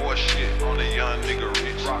 Big boy shit on the young nigga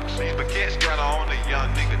rich. These baguettes got her on the young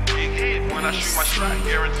nigga dick. When I shoot my shot,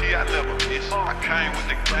 guarantee I never miss. I came with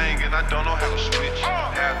the gang and I don't know how to switch.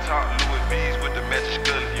 Half top Louis V's with the matching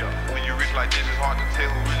scully. When you rich like this, it's hard to tell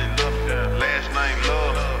who really love you. Last name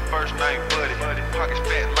love, first name buddy. Pockets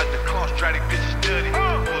fat like the clumps, try these bitches dirty.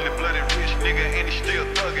 Fully blooded rich nigga and he still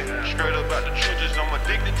thuggin'. Straight up out the trenches, I'm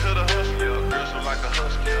addicted to the hustle. Girl so like a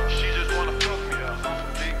husky, she just wanna fuck me.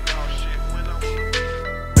 Big dog shit when I'm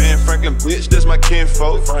Ben Franklin, bitch, that's my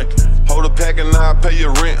kinfolk. Hold a pack and I'll pay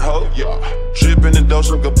your rent, ho. Drippin' the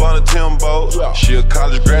doja, Gabbana Timbo. She a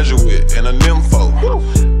college graduate and a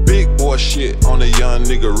nympho. Big boy shit on the young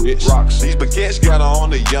nigga rich. These baguettes got her on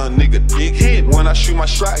the young nigga dick. When I shoot my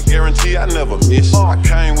shot, guarantee I never miss. I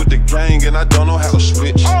came with the gang and I don't know how to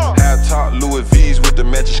switch. Half top Louis V's with the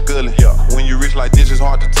matching scully. When you rich like this, it's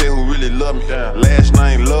hard to tell who really love me. Last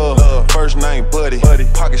name love, first name buddy.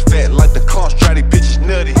 Pockets fat like the clumps, try these bitches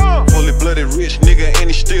nutty. Fully blooded rich nigga and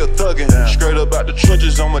he still thuggin'. Straight up out the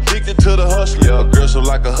trenches, I'm addicted to the hustler. Girl so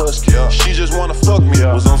like a husky, she just wanna fuck me.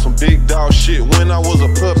 Was on some big dog shit when I was a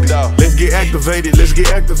puppy dog. Let's get activated, let's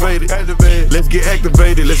get activated. Let's get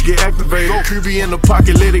activated, let's get activated. Creepy in the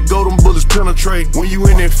pocket, let it go, them bullets penetrate. When you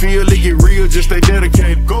in that field, it get real, just stay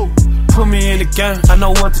dedicated. Go. Put me in the game, I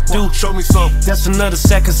know what to do. Show me something. That's another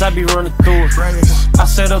sack, cause I be running through it. I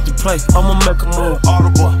set up the play, I'ma make a move.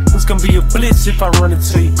 Audible. It's gonna be a blitz if I run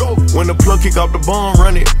into you. Go. When the plug kick off the bomb,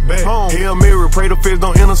 run it back. Hail Mary, pray the feds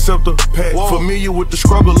don't intercept the pack. Familiar with the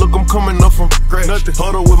struggle, look, I'm coming up from scratch. Nothing.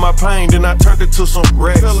 Huddle with my pain, then I turned it to some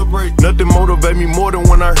racks. Celebrate. Nothing motivate me more than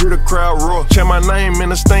when I hear the crowd roar. Check my name in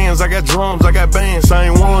the stands, I got drums, I got bands.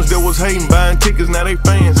 Same ones that was hating, buying tickets, now they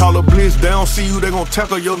fans. Call a blitz, they don't see you, they gon'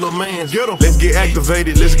 tackle your little mans. Get 'em. Let's get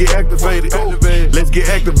activated, let's get activated. Let's get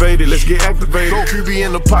activated, let's get activated. Creepy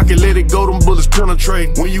in the pocket, let it go, them bullets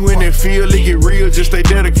penetrate. When you in that field, it get real, just stay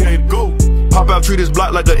dedicated. Go. Pop out, treat this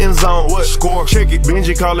block like the end zone. What? Score, check it.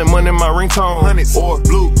 Benji calling money my ringtone. Hundreds or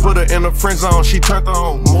blue, put her in the friend zone. She turned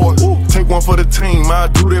on more. Take one for the team, I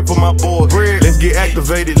do that for my boys. Let's get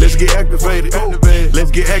activated, let's get activated.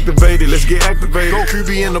 Let's get activated, let's get activated.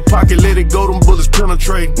 Creepy in the pocket, let it go, them bullets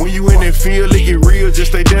penetrate. When you in that field, it get real,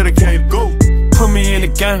 just stay dedicated. Go. Put me in the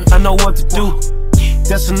game, I know what to do.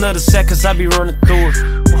 That's another sack, cause I be running through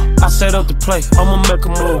it. I set up the play, I'ma make a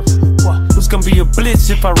move. It's gonna be a blitz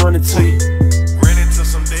if I run into you. Ran into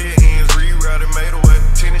some dead ends, rerouted, made away.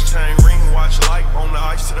 Tennis chain, ring watch, light on the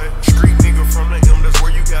ice today. Street nigga from the M, that's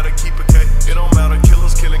where you gotta keep a K. It don't matter,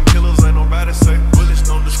 killers killing killers, ain't nobody safe. Bullets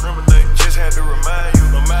don't discriminate, just had to remind you.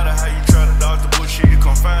 No matter how you try to dodge the bullshit, it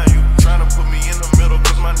come find you. Tryna put me in the middle,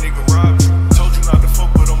 cause my nigga robbed you. Told you not to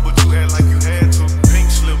fuck with them, but you act like you had to. Pink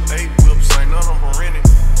slip, 8 whips, ain't none of them rented.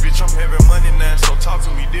 Bitch, I'm having money now, so talk to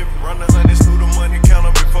me different. Run the hundreds through the money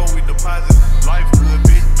counter before we deposit. Life good,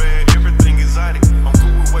 big bad, everything exotic. I'm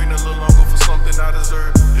cool with waiting a little longer for something I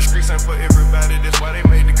deserve. The streets ain't for everybody, that's why they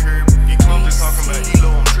made the curb. He clumsy talking about Elo,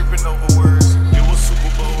 I'm tripping over words. It was Super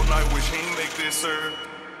Bowl night, wish he ain't make this serve.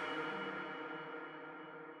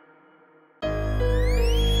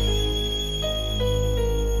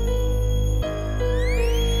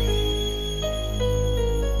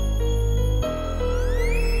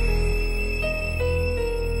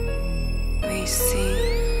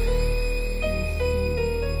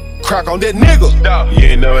 Crack on that nigga. You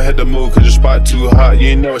ain't never had to move cause your spot too hot. You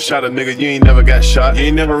ain't never shot a nigga, you ain't never got shot. You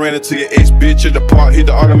ain't never ran into your ex bitch at the park. Hit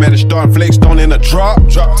the automatic start, flex on in a drop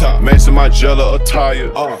top. Mason my Jella attire.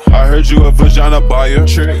 I heard you a vagina buyer.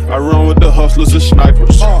 I run with the hustlers and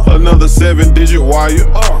snipers. Another 7-digit wire.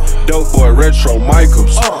 Dope boy, retro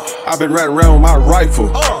Michaels. I been riding around with my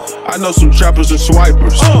rifle. I know some trappers and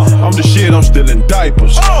swipers. I'm the shit, I'm still in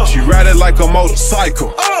diapers. She ride it like a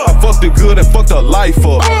motorcycle. I fucked it good and fucked her life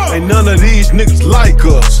up. Ain't none of these niggas like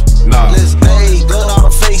us. Nah. Let's pay, good all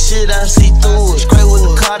the fake shit, I see through it. Straight with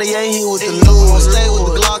the Cartier, here with the Louis. Stay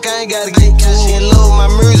with the Glock, I ain't gotta get to it. She in love with my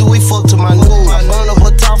music, we fuck to my new. I burn up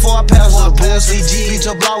her top before I pass her the pool. CG, beat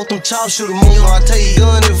your block with them chops, shoot a move. I take your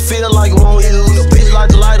gun if it feel like it won't use. The bitch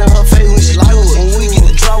like the light in her face when she do it. When we get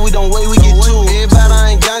the drop, we don't wait, we get to it. Everybody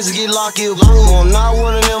I ain't gangsta, get locked, get approved. I'm not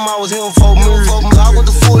one of them, I was him for me. Glock with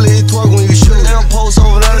the full hit twerk when you shoot. They don't post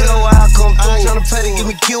over there, they know how I come through. I ain't tryna pay to get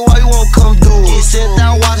me killed, why you won't come through? Get sent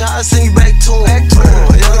down, watch how I send you back to him. Back to him,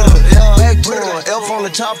 yeah, back touring. F on the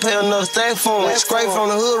top, pay another stack for him. Scrape from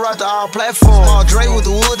the hood, right to all platforms. All Dre with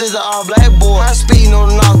the wood, this is all black boy. I speeding on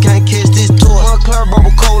the knob, can't catch this toy. Montclair,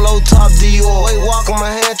 bubble Colo, top Dior. Wait, walk on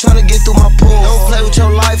my hand, tryna get through my pool. Don't play with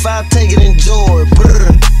your life, I'll take it, enjoy.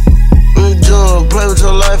 Play with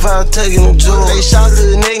your life, I'll take it, enjoy. They shot to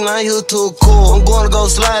the neck, now you to a core. I'm gonna go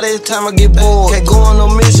slide every time I get bored. Can't go on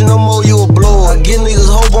no mission no more, you a blower. I get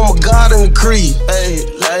niggas hope I'm a god in the creed. Hey,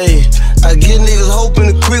 I get niggas hope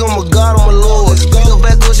in the creed, I'm a god, I'm a lord. Go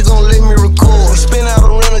back up, she gon' let me record. Spin out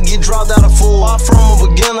a rental, get dropped out of four. I'm from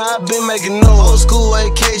a beginner, I been making noise. Old school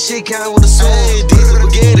AK shit came with a sword. Hey, these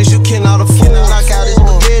spaghettis you cannot afford. Knock out this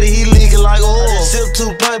spaghetti, he leaking like oil. Sip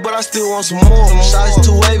too plain, but I still want some more. Shots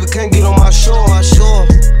too wavy, can't get on my shore.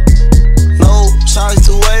 No, shots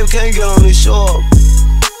too wavy, can't get on this shore.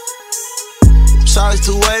 Shots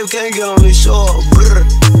too wavy, can't get on this shore. Brr,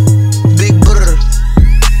 big brr,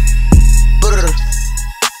 brr.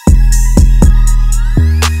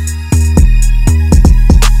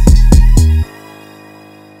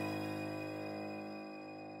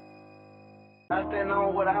 I stand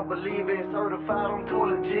on what I believe in, certified, I'm too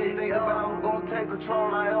legit. Think about I'm gonna take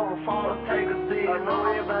control, I ever fall or take a seat. I know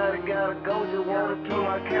everybody gotta go, just wanna keep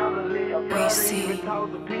my calendar lit. I probably even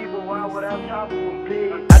talk to people, why would I talk to a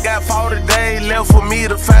pig? I got 40 days left for me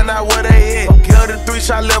to find out where they at. Killed the 3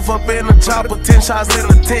 shots left up in the chopper, 10 shots in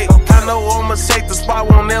the tick. I know I'ma shake the spot,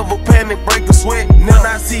 won't ever panic, break a sweat. When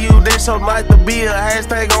I see you, then so might to be a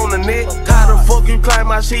hashtag on the neck. How the fuck you claim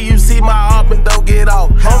my shit, you see my arm and don't get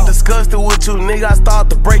off. I'm disgusted with you, nigga, I start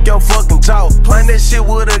to break your fucking jaw. Man, that shit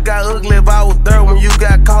would've got ugly if I was there when you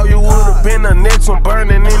got caught. You would've been the next one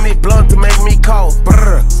burning in this blunt to make me cough.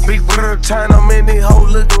 Brr, big brr, China, man, these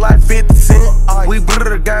hoes looking like 50 Cent. We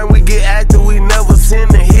brr, gang, we get active, we never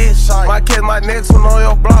send a hit. Might catch my next one on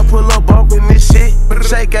your block, pull up bumpin' this shit.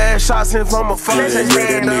 Shake ass shots in from a phone. Yeah, that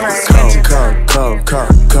nigga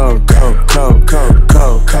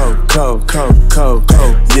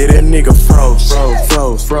yeah, that nigga froze. Yeah,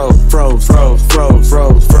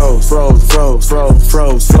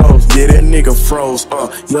 that nigga froze.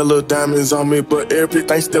 Yellow diamonds on me, but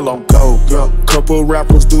everything still on gold. Yeah, couple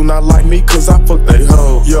rappers do not like me, cause I fuck they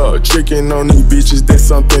hoe. Yeah, tricking on these bitches, that's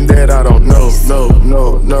something that I don't know. No,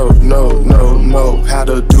 how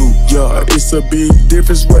to do. Yeah, it's a big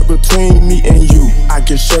difference right between me and you. I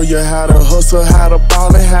can show you how to hustle, how to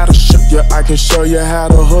ball, and how to shoot. Yeah, I can show you how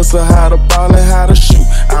to hustle, how to ball, and how to shoot.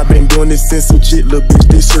 I've been doing this since some shit, little bitch.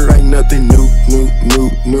 This shit ain't nothing new.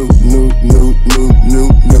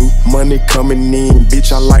 Money coming in,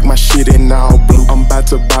 bitch. I like my shit in all blue. I'm about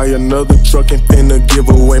to buy another truck and finna give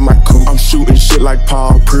away my coupe. I'm shooting shit like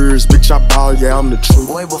Paul Pierce, bitch. I ball, yeah, I'm the truth.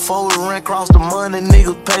 Way before we ran across the money,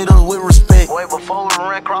 niggas paid us with respect. Way before we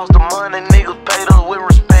ran across the money, niggas paid us with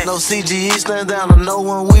respect. No CGE stand down to no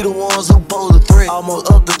one, we the ones who pose the threat. Almost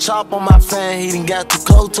up the chop on my fan, he done got too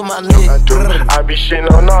close to my neck. I be shitting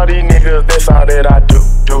on all these niggas, that's all that I do.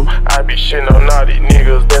 I be shitting on all these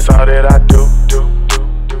niggas, that's all that I do.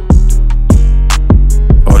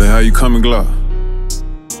 Oh, then how you coming, Glock?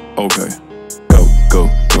 Okay. Go.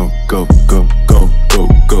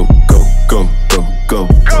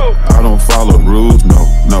 I don't follow rules, no.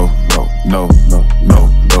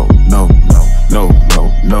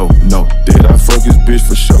 Did I fuck this bitch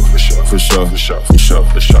for sure? For sure.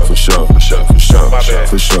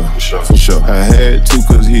 I had to,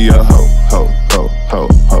 cause he a ho.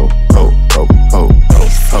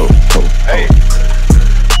 Hey.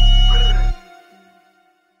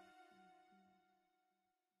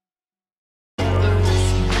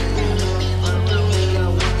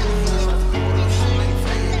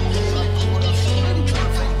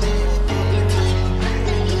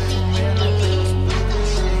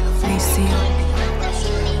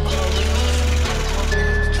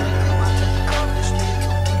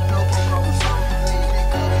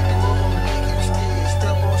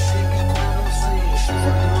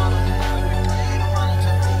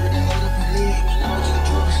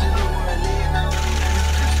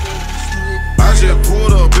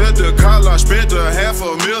 I spent a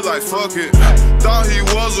 $500,000 like fuck it. Thought he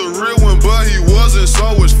was a real one, but he wasn't,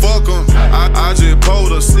 so it's fuck him. I just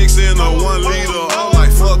pulled a 6 in a 1 liter, I'm like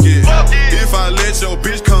fuck it. If I let your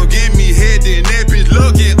bitch come get me head, then that bitch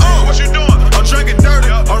looking. What you doing? I'm drinking dirty,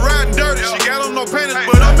 I'm riding dirty. She got on no panties,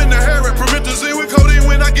 but I'm in the hair and promethazine with codeine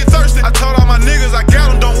when I get thirsty. I told all my niggas I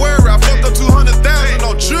got them, don't worry. I fucked up 200,000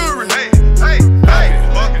 on jewelry.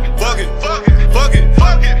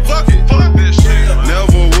 Fuck this shit.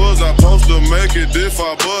 Never was I supposed to make it this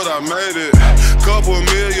far, but I made it. Couple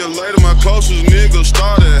million later, my closest niggas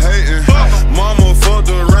started hating. Mama fucked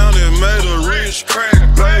around and made a rich crack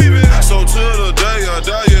baby. So till the day I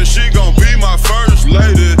die,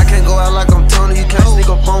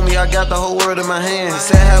 the whole world in my hands.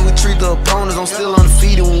 Sad how we treat the opponents, I'm still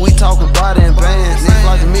undefeated when we talking body and bands. Niggas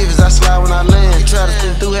like the Memphis, I slide when I land. You try to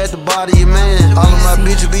spin through, had to body your man. All of my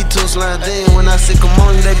bitches be too slime then. When I say come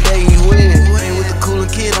on, they begging you in. Ain't with the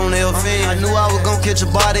coolin' kid on the FN. I knew I was gon' catch a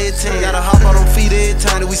body at 10. Gotta hop out on feet every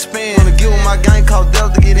time that we spin. Wanna get with my gang called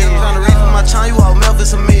Dolph to get in. Tryna reach for my chain, you all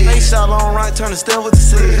Memphis and me. They shot on right, turn the step with the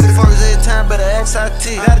city. First every time, better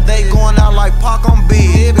XIT. That day going out like Park on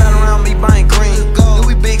B. Everybody around me buying green. Do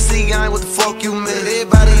we big C gang, what the fuck you mean?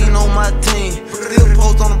 Everybody ain't on my team. Still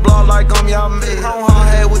post on the blog like I'm y'all man. Chrome hard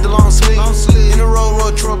hat with the long sleeve. In the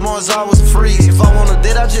road truck, boys always free. If I want a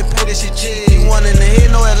date, I just pay this shit cheap. You one in the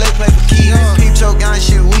head, no LA play for keys. Peep choke gang,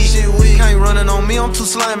 shit weak. Can't running on me, I'm too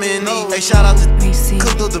slimy and neat. Hey, shout out to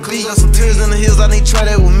cooked up the beat. Got some tears in the hills, I need to try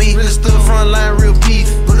that with me. Really stood front line, real beef.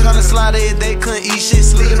 Kinda slide every day, couldn't eat shit,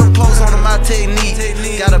 sleep. No clothes on my technique.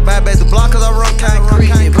 Gotta buy back the block cause I run concrete.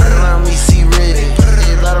 Everybody around me see red.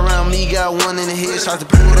 Everybody around me got one in the head. Shots to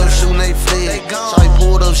pulled up shooting, they fled. Shots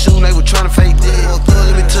pulled up shooting, they were trying to fake dead.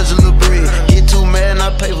 Let me touch a little bread. Get too mad and I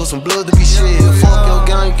pay for some blood to be shed. Fuck your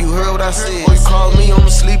gang, you heard what I said. You called me, I'ma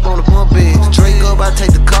sleep on the bunk bed. Drake up, I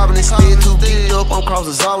take the carbon instead. Too geeked up, I'm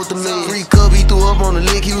crossing all with the man. Free cub, he threw up on the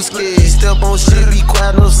lick, he was scared. He step on shit, be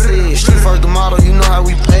quiet, no said. Street first the model, you know how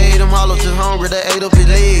we paid him. Hollow too hungry, they ate up his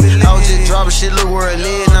leg. I was just dropping shit, look where it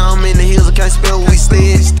led. Now I'm in the hills, I can't spell what we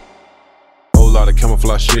slid. Whole lot of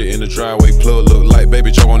camouflage shit in the driveway. Plug look like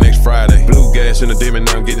baby Joe on next Friday. Blue gas in the demon,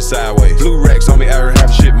 now I'm getting sideways. Blue racks on me, I heard half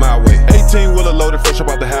the shit my way. 18 wheeler loaded, fresh up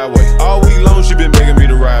off the highway. All week long she been begging me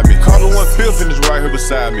to ride me. Call her 1/5 and it's right here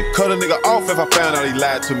beside me. Cut a nigga off if I found out he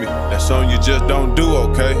lied to me. That's something you just don't do,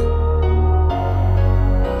 okay?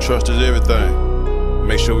 Trust is everything.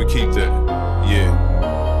 Make sure we keep that. Yeah.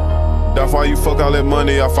 Dolph, why you fuck all that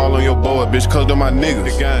money I fall on your board, bitch, cause they're my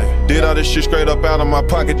niggas. The gang. Did all this shit straight up out of my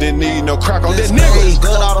pocket, didn't need no crack on that nigga.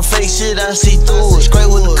 Cut all the fake shit, I see through it.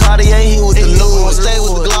 Straight with the Cartier, he with the Louis. Stay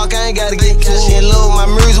with the Glock, I ain't gotta get to it. She in love with my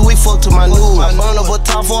music, we fuck to my news. I burn up a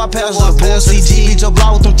top 4, I pass with a boost. CG, beat your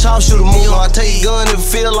block with them chops, shoot a move. I take your gun if it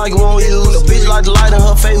feel like it won't use. A bitch like the light in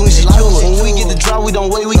her face when she choose. When we get the drop, we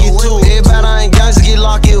don't wait, we get to it. Everybody I ain't gangsta get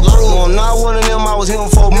locked, get bruised. I'm not one of them, I was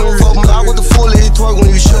him for me. Block with the full, he twerk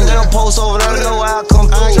when you shoot. Damn post over there, know why I come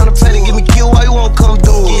through. I ain't tryna play to get me killed, why you won't come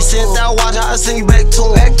through? Get sent out, watch how I send you back to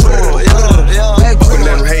him. Back to him, yeah, back to him.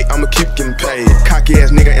 Let him hate, I'ma keep getting paid. Cocky ass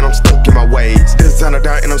nigga and I'm stuck in my ways. Designer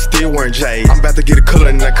down and I'm still wearing J's. I'm about to get a color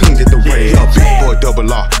and I couldn't get the raise. Big boy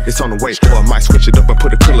double R, it's on the way. Or I might switch it up and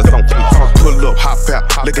put the colors on. I'ma pull up, hop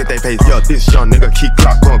out, look at they face. Yo, this young nigga keep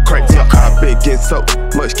clock going crazy. I been getting so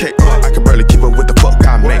much cake, I can barely keep up with the fuck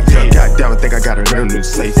I make. Goddamn, I think I got a real new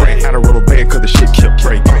safe. Out of rubber band cause the shit kept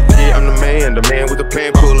breaking. Yeah, I'm the man with the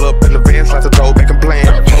plan. Pull up in the van, slice the throw back and plan.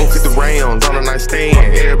 50 rounds on a nightstand.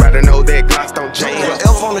 Everybody know that Glocks don't change.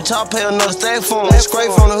 Elf on the top, pay another stack for him.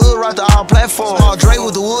 Scrape from the hood, right to all platform. All Dre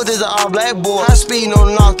with the wood is an all black boy. High speed on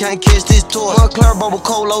the knock, can't catch this toy. Montclair bubble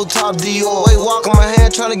cold, low top Dior. Wait, walk on my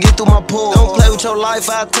hand, tryna get through my pool. Don't play with your life,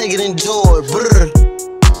 I'll take it, enjoy. Brr.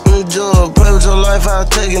 Play with your life, I'll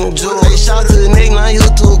take it, enjoy. Hey, shot to the neck, now you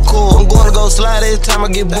hooked to a core. I'm gonna go slide every time I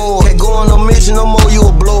get bored. Can't go on no mission no more, you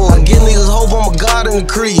a blower. I give niggas hope, I'm a god in the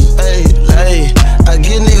creek. Hey, I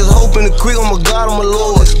give niggas hope in the creek, I'm a god, I'm a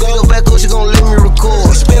lord. Straight up back up, she gon' let me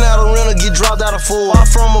record. Spin out a rental, get dropped out of four. I'm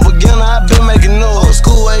from a beginner, I been making noise. Old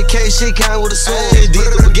school AK shit came with a sword. These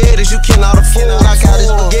spaghettis you cannot afford. Knock out his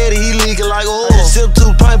spaghetti, he leaking like oil. Sip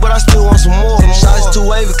 2 pints, but I still want some more. Shots too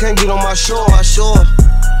wavy, can't get on my shore.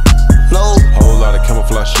 No. Whole lot of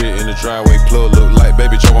camouflage shit in the driveway. Plug look like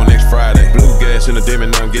baby Joe on next Friday. Blue gas in the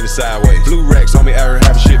demon, now I'm getting sideways. Blue racks on me, I heard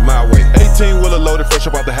half the shit my way. 18 wheeler loaded, fresh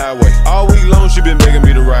up off the highway. All week long she been begging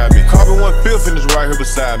me to ride me. Carbon 1/5 and it's right here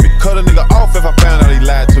beside me. Cut a nigga off if I found out he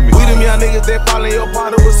lied to me. We them young niggas that fall in your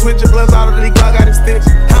partner with switching bloods out of the Glock got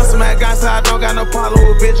extension. Handsome man got so I don't got no problem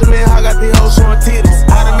with Benjamin. I got these hoes showing titties.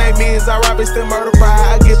 I done made millions, I rob it, still murder pride.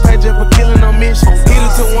 I get paid just for killing on missions. Hit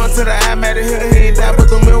it to one to the eye, mad at here, he ain't die,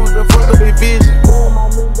 but the men was the fuck up his vision. My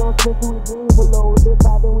niggas don't stick to his dream below. This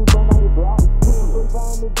time then we burn on his block. We're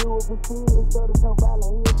trying to do it for free. Instead of some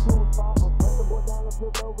violent, he was too far. Put the boy down and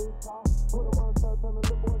flip over his top. Put him on top, turn the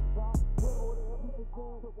little boy drop. Put him with a heavy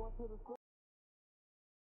control, took one to the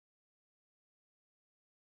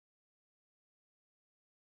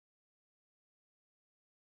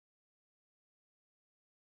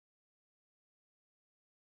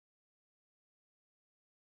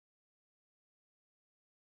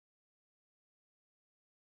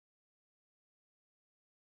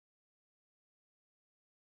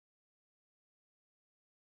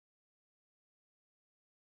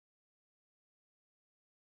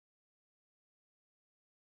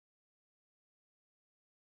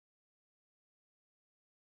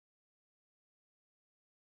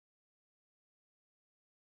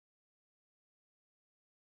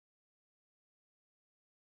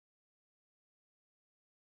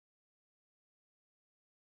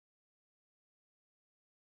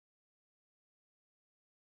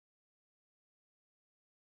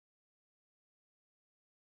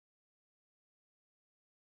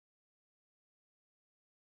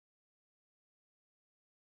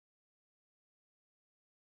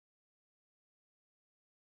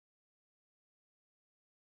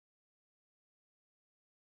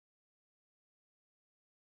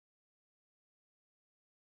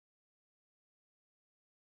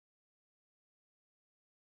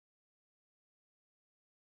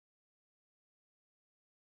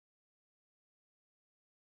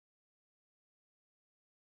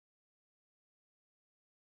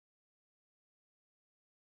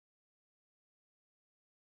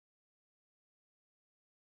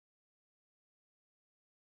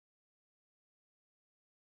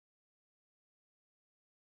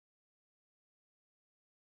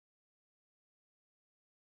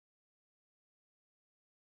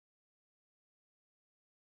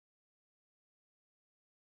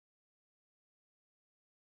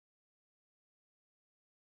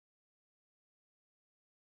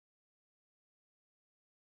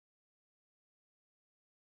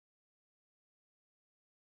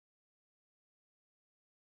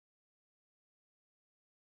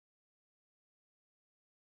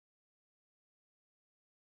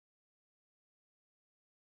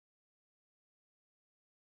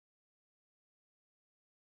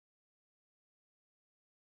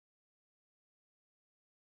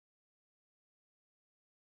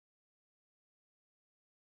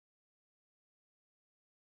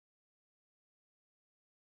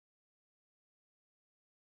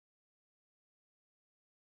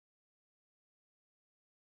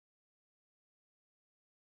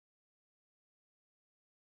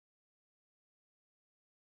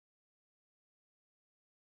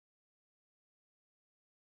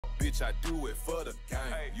bitch, I do it for the game.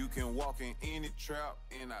 You can walk in any trap,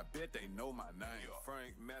 and I bet they know my name.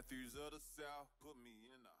 Frank Matthews of the South, put me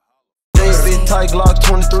in the hollow. Big tight Glock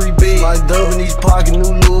 23 big. Like Dub in these pockets,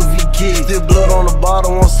 new Louis V kicks. Still blood on the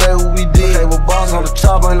bottom, won't say what we did. Hey, with boss on the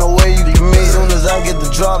choppa, ain't no way you can miss. Soon as I get the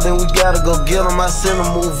drop, then we gotta go get him. I send him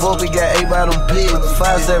move up, he got 8 by them pigs.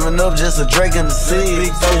 5-7 up, just a Drake in the city.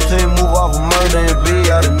 Big 13 move off of murder and B.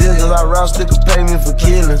 Out of deal, cause I route still can pay me for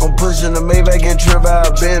killing. I'm pushing the Maybach and trip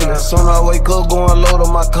out of business. Soon I wake up, going load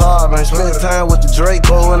on my car, man. Spend time with the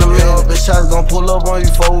Draco in the middle. Bitch, shots gon' pull up on you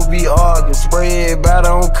before we be arguing. Spray everybody,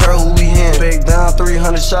 I don't care who we in. Back down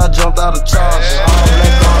 300 shot, jumped out of charge.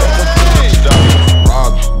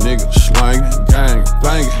 Rob, nigga, slangin', gang,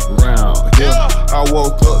 bangin' round here. I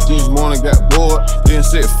woke up this morning, got bored, then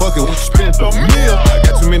said, fuck it, we spent a meal. I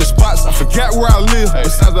got too many spots, I forgot where I live.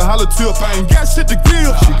 Besides the holler tip, I ain't got shit to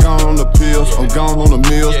give. She gone on the pills, I'm gone on the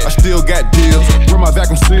meals. I still got deals, where my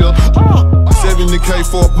vacuum seal. 70K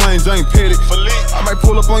for a plain Jane Petty. I might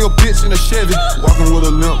pull up on your bitch in a Chevy. Walking with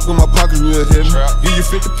a limp, with my pockets real heavy. Give you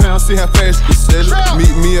 50 pounds, see how fast you can sell it.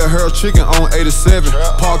 Meet me at her chicken on 87.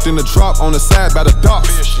 Parked in the drop on the side by the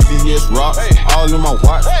docks. CBS rock, all in my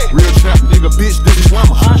watch. Real trap nigga, bitch, this is why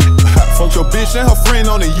I'm hot. Fuck your bitch and her friend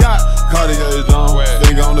on the yacht. Cartier is on,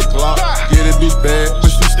 finger on the clock. Get it bitch bad,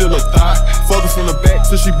 but she still a thought. Fuck her from the back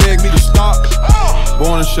till she begged me to stop.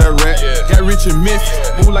 Born in Chirac, got rich in Memphis.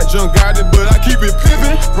 Move like John Garden, but I keep it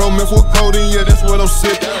pimpin'. Pro-meth with codeine, yeah, that's what I'm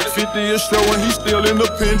sippin'. 50 years strong and he still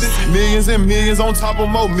independent. Millions and millions on top of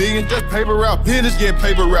more millions. Just paper route business, yeah,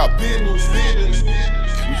 paper route business.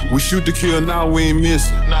 We shoot to kill, now we ain't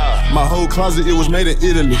missing. My whole closet, it was made in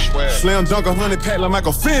Italy. Slam dunk 100 pack like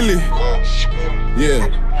Michael Finley. Yeah.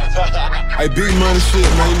 Hey, big money shit,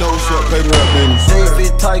 man, you know what's up, paper route business.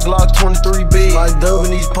 Big tight Glock 23 big. Like Dub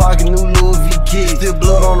in these pockets, new Louis V kicks. Still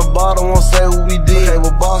blood on the bottom, won't say what we did. Hey,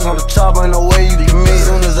 with boss on the choppa, ain't no way you can miss.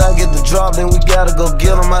 Soon as I get the drop, then we gotta go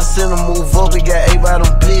get him. I send him move up, he got 8 by them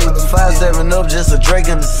pigs. 5-7 up, just a Drake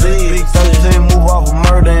in the city. 13 move off of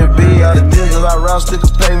murder and B. Out of deal, cause I route still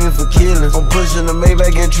can pay me for killing. I'm pushing the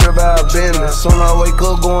Maybach and trip out of business. Soon I wake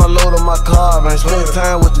up, going load on my car, man. Spend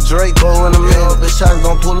time with the Draco in the middle. Bitch, shots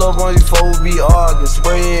gon' pull up on you before we be arguing.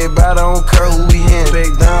 Spray everybody, I don't care who we in.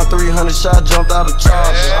 Back down 300 shot, jumped out of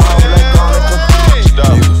charge. All black on it,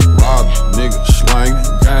 niggas robbing, niggas slangin',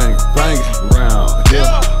 gang, bangin' round here.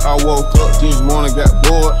 I woke up this morning, got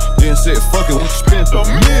bored, then said, fuck it, we spent a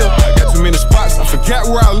meal. I got too many spots, I forgot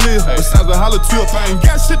where I live. Besides the holler tip, I ain't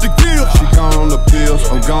got shit to give. She gone on the pills,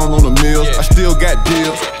 I'm gone on the meals. I still got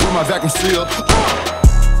deals, with my vacuum seal.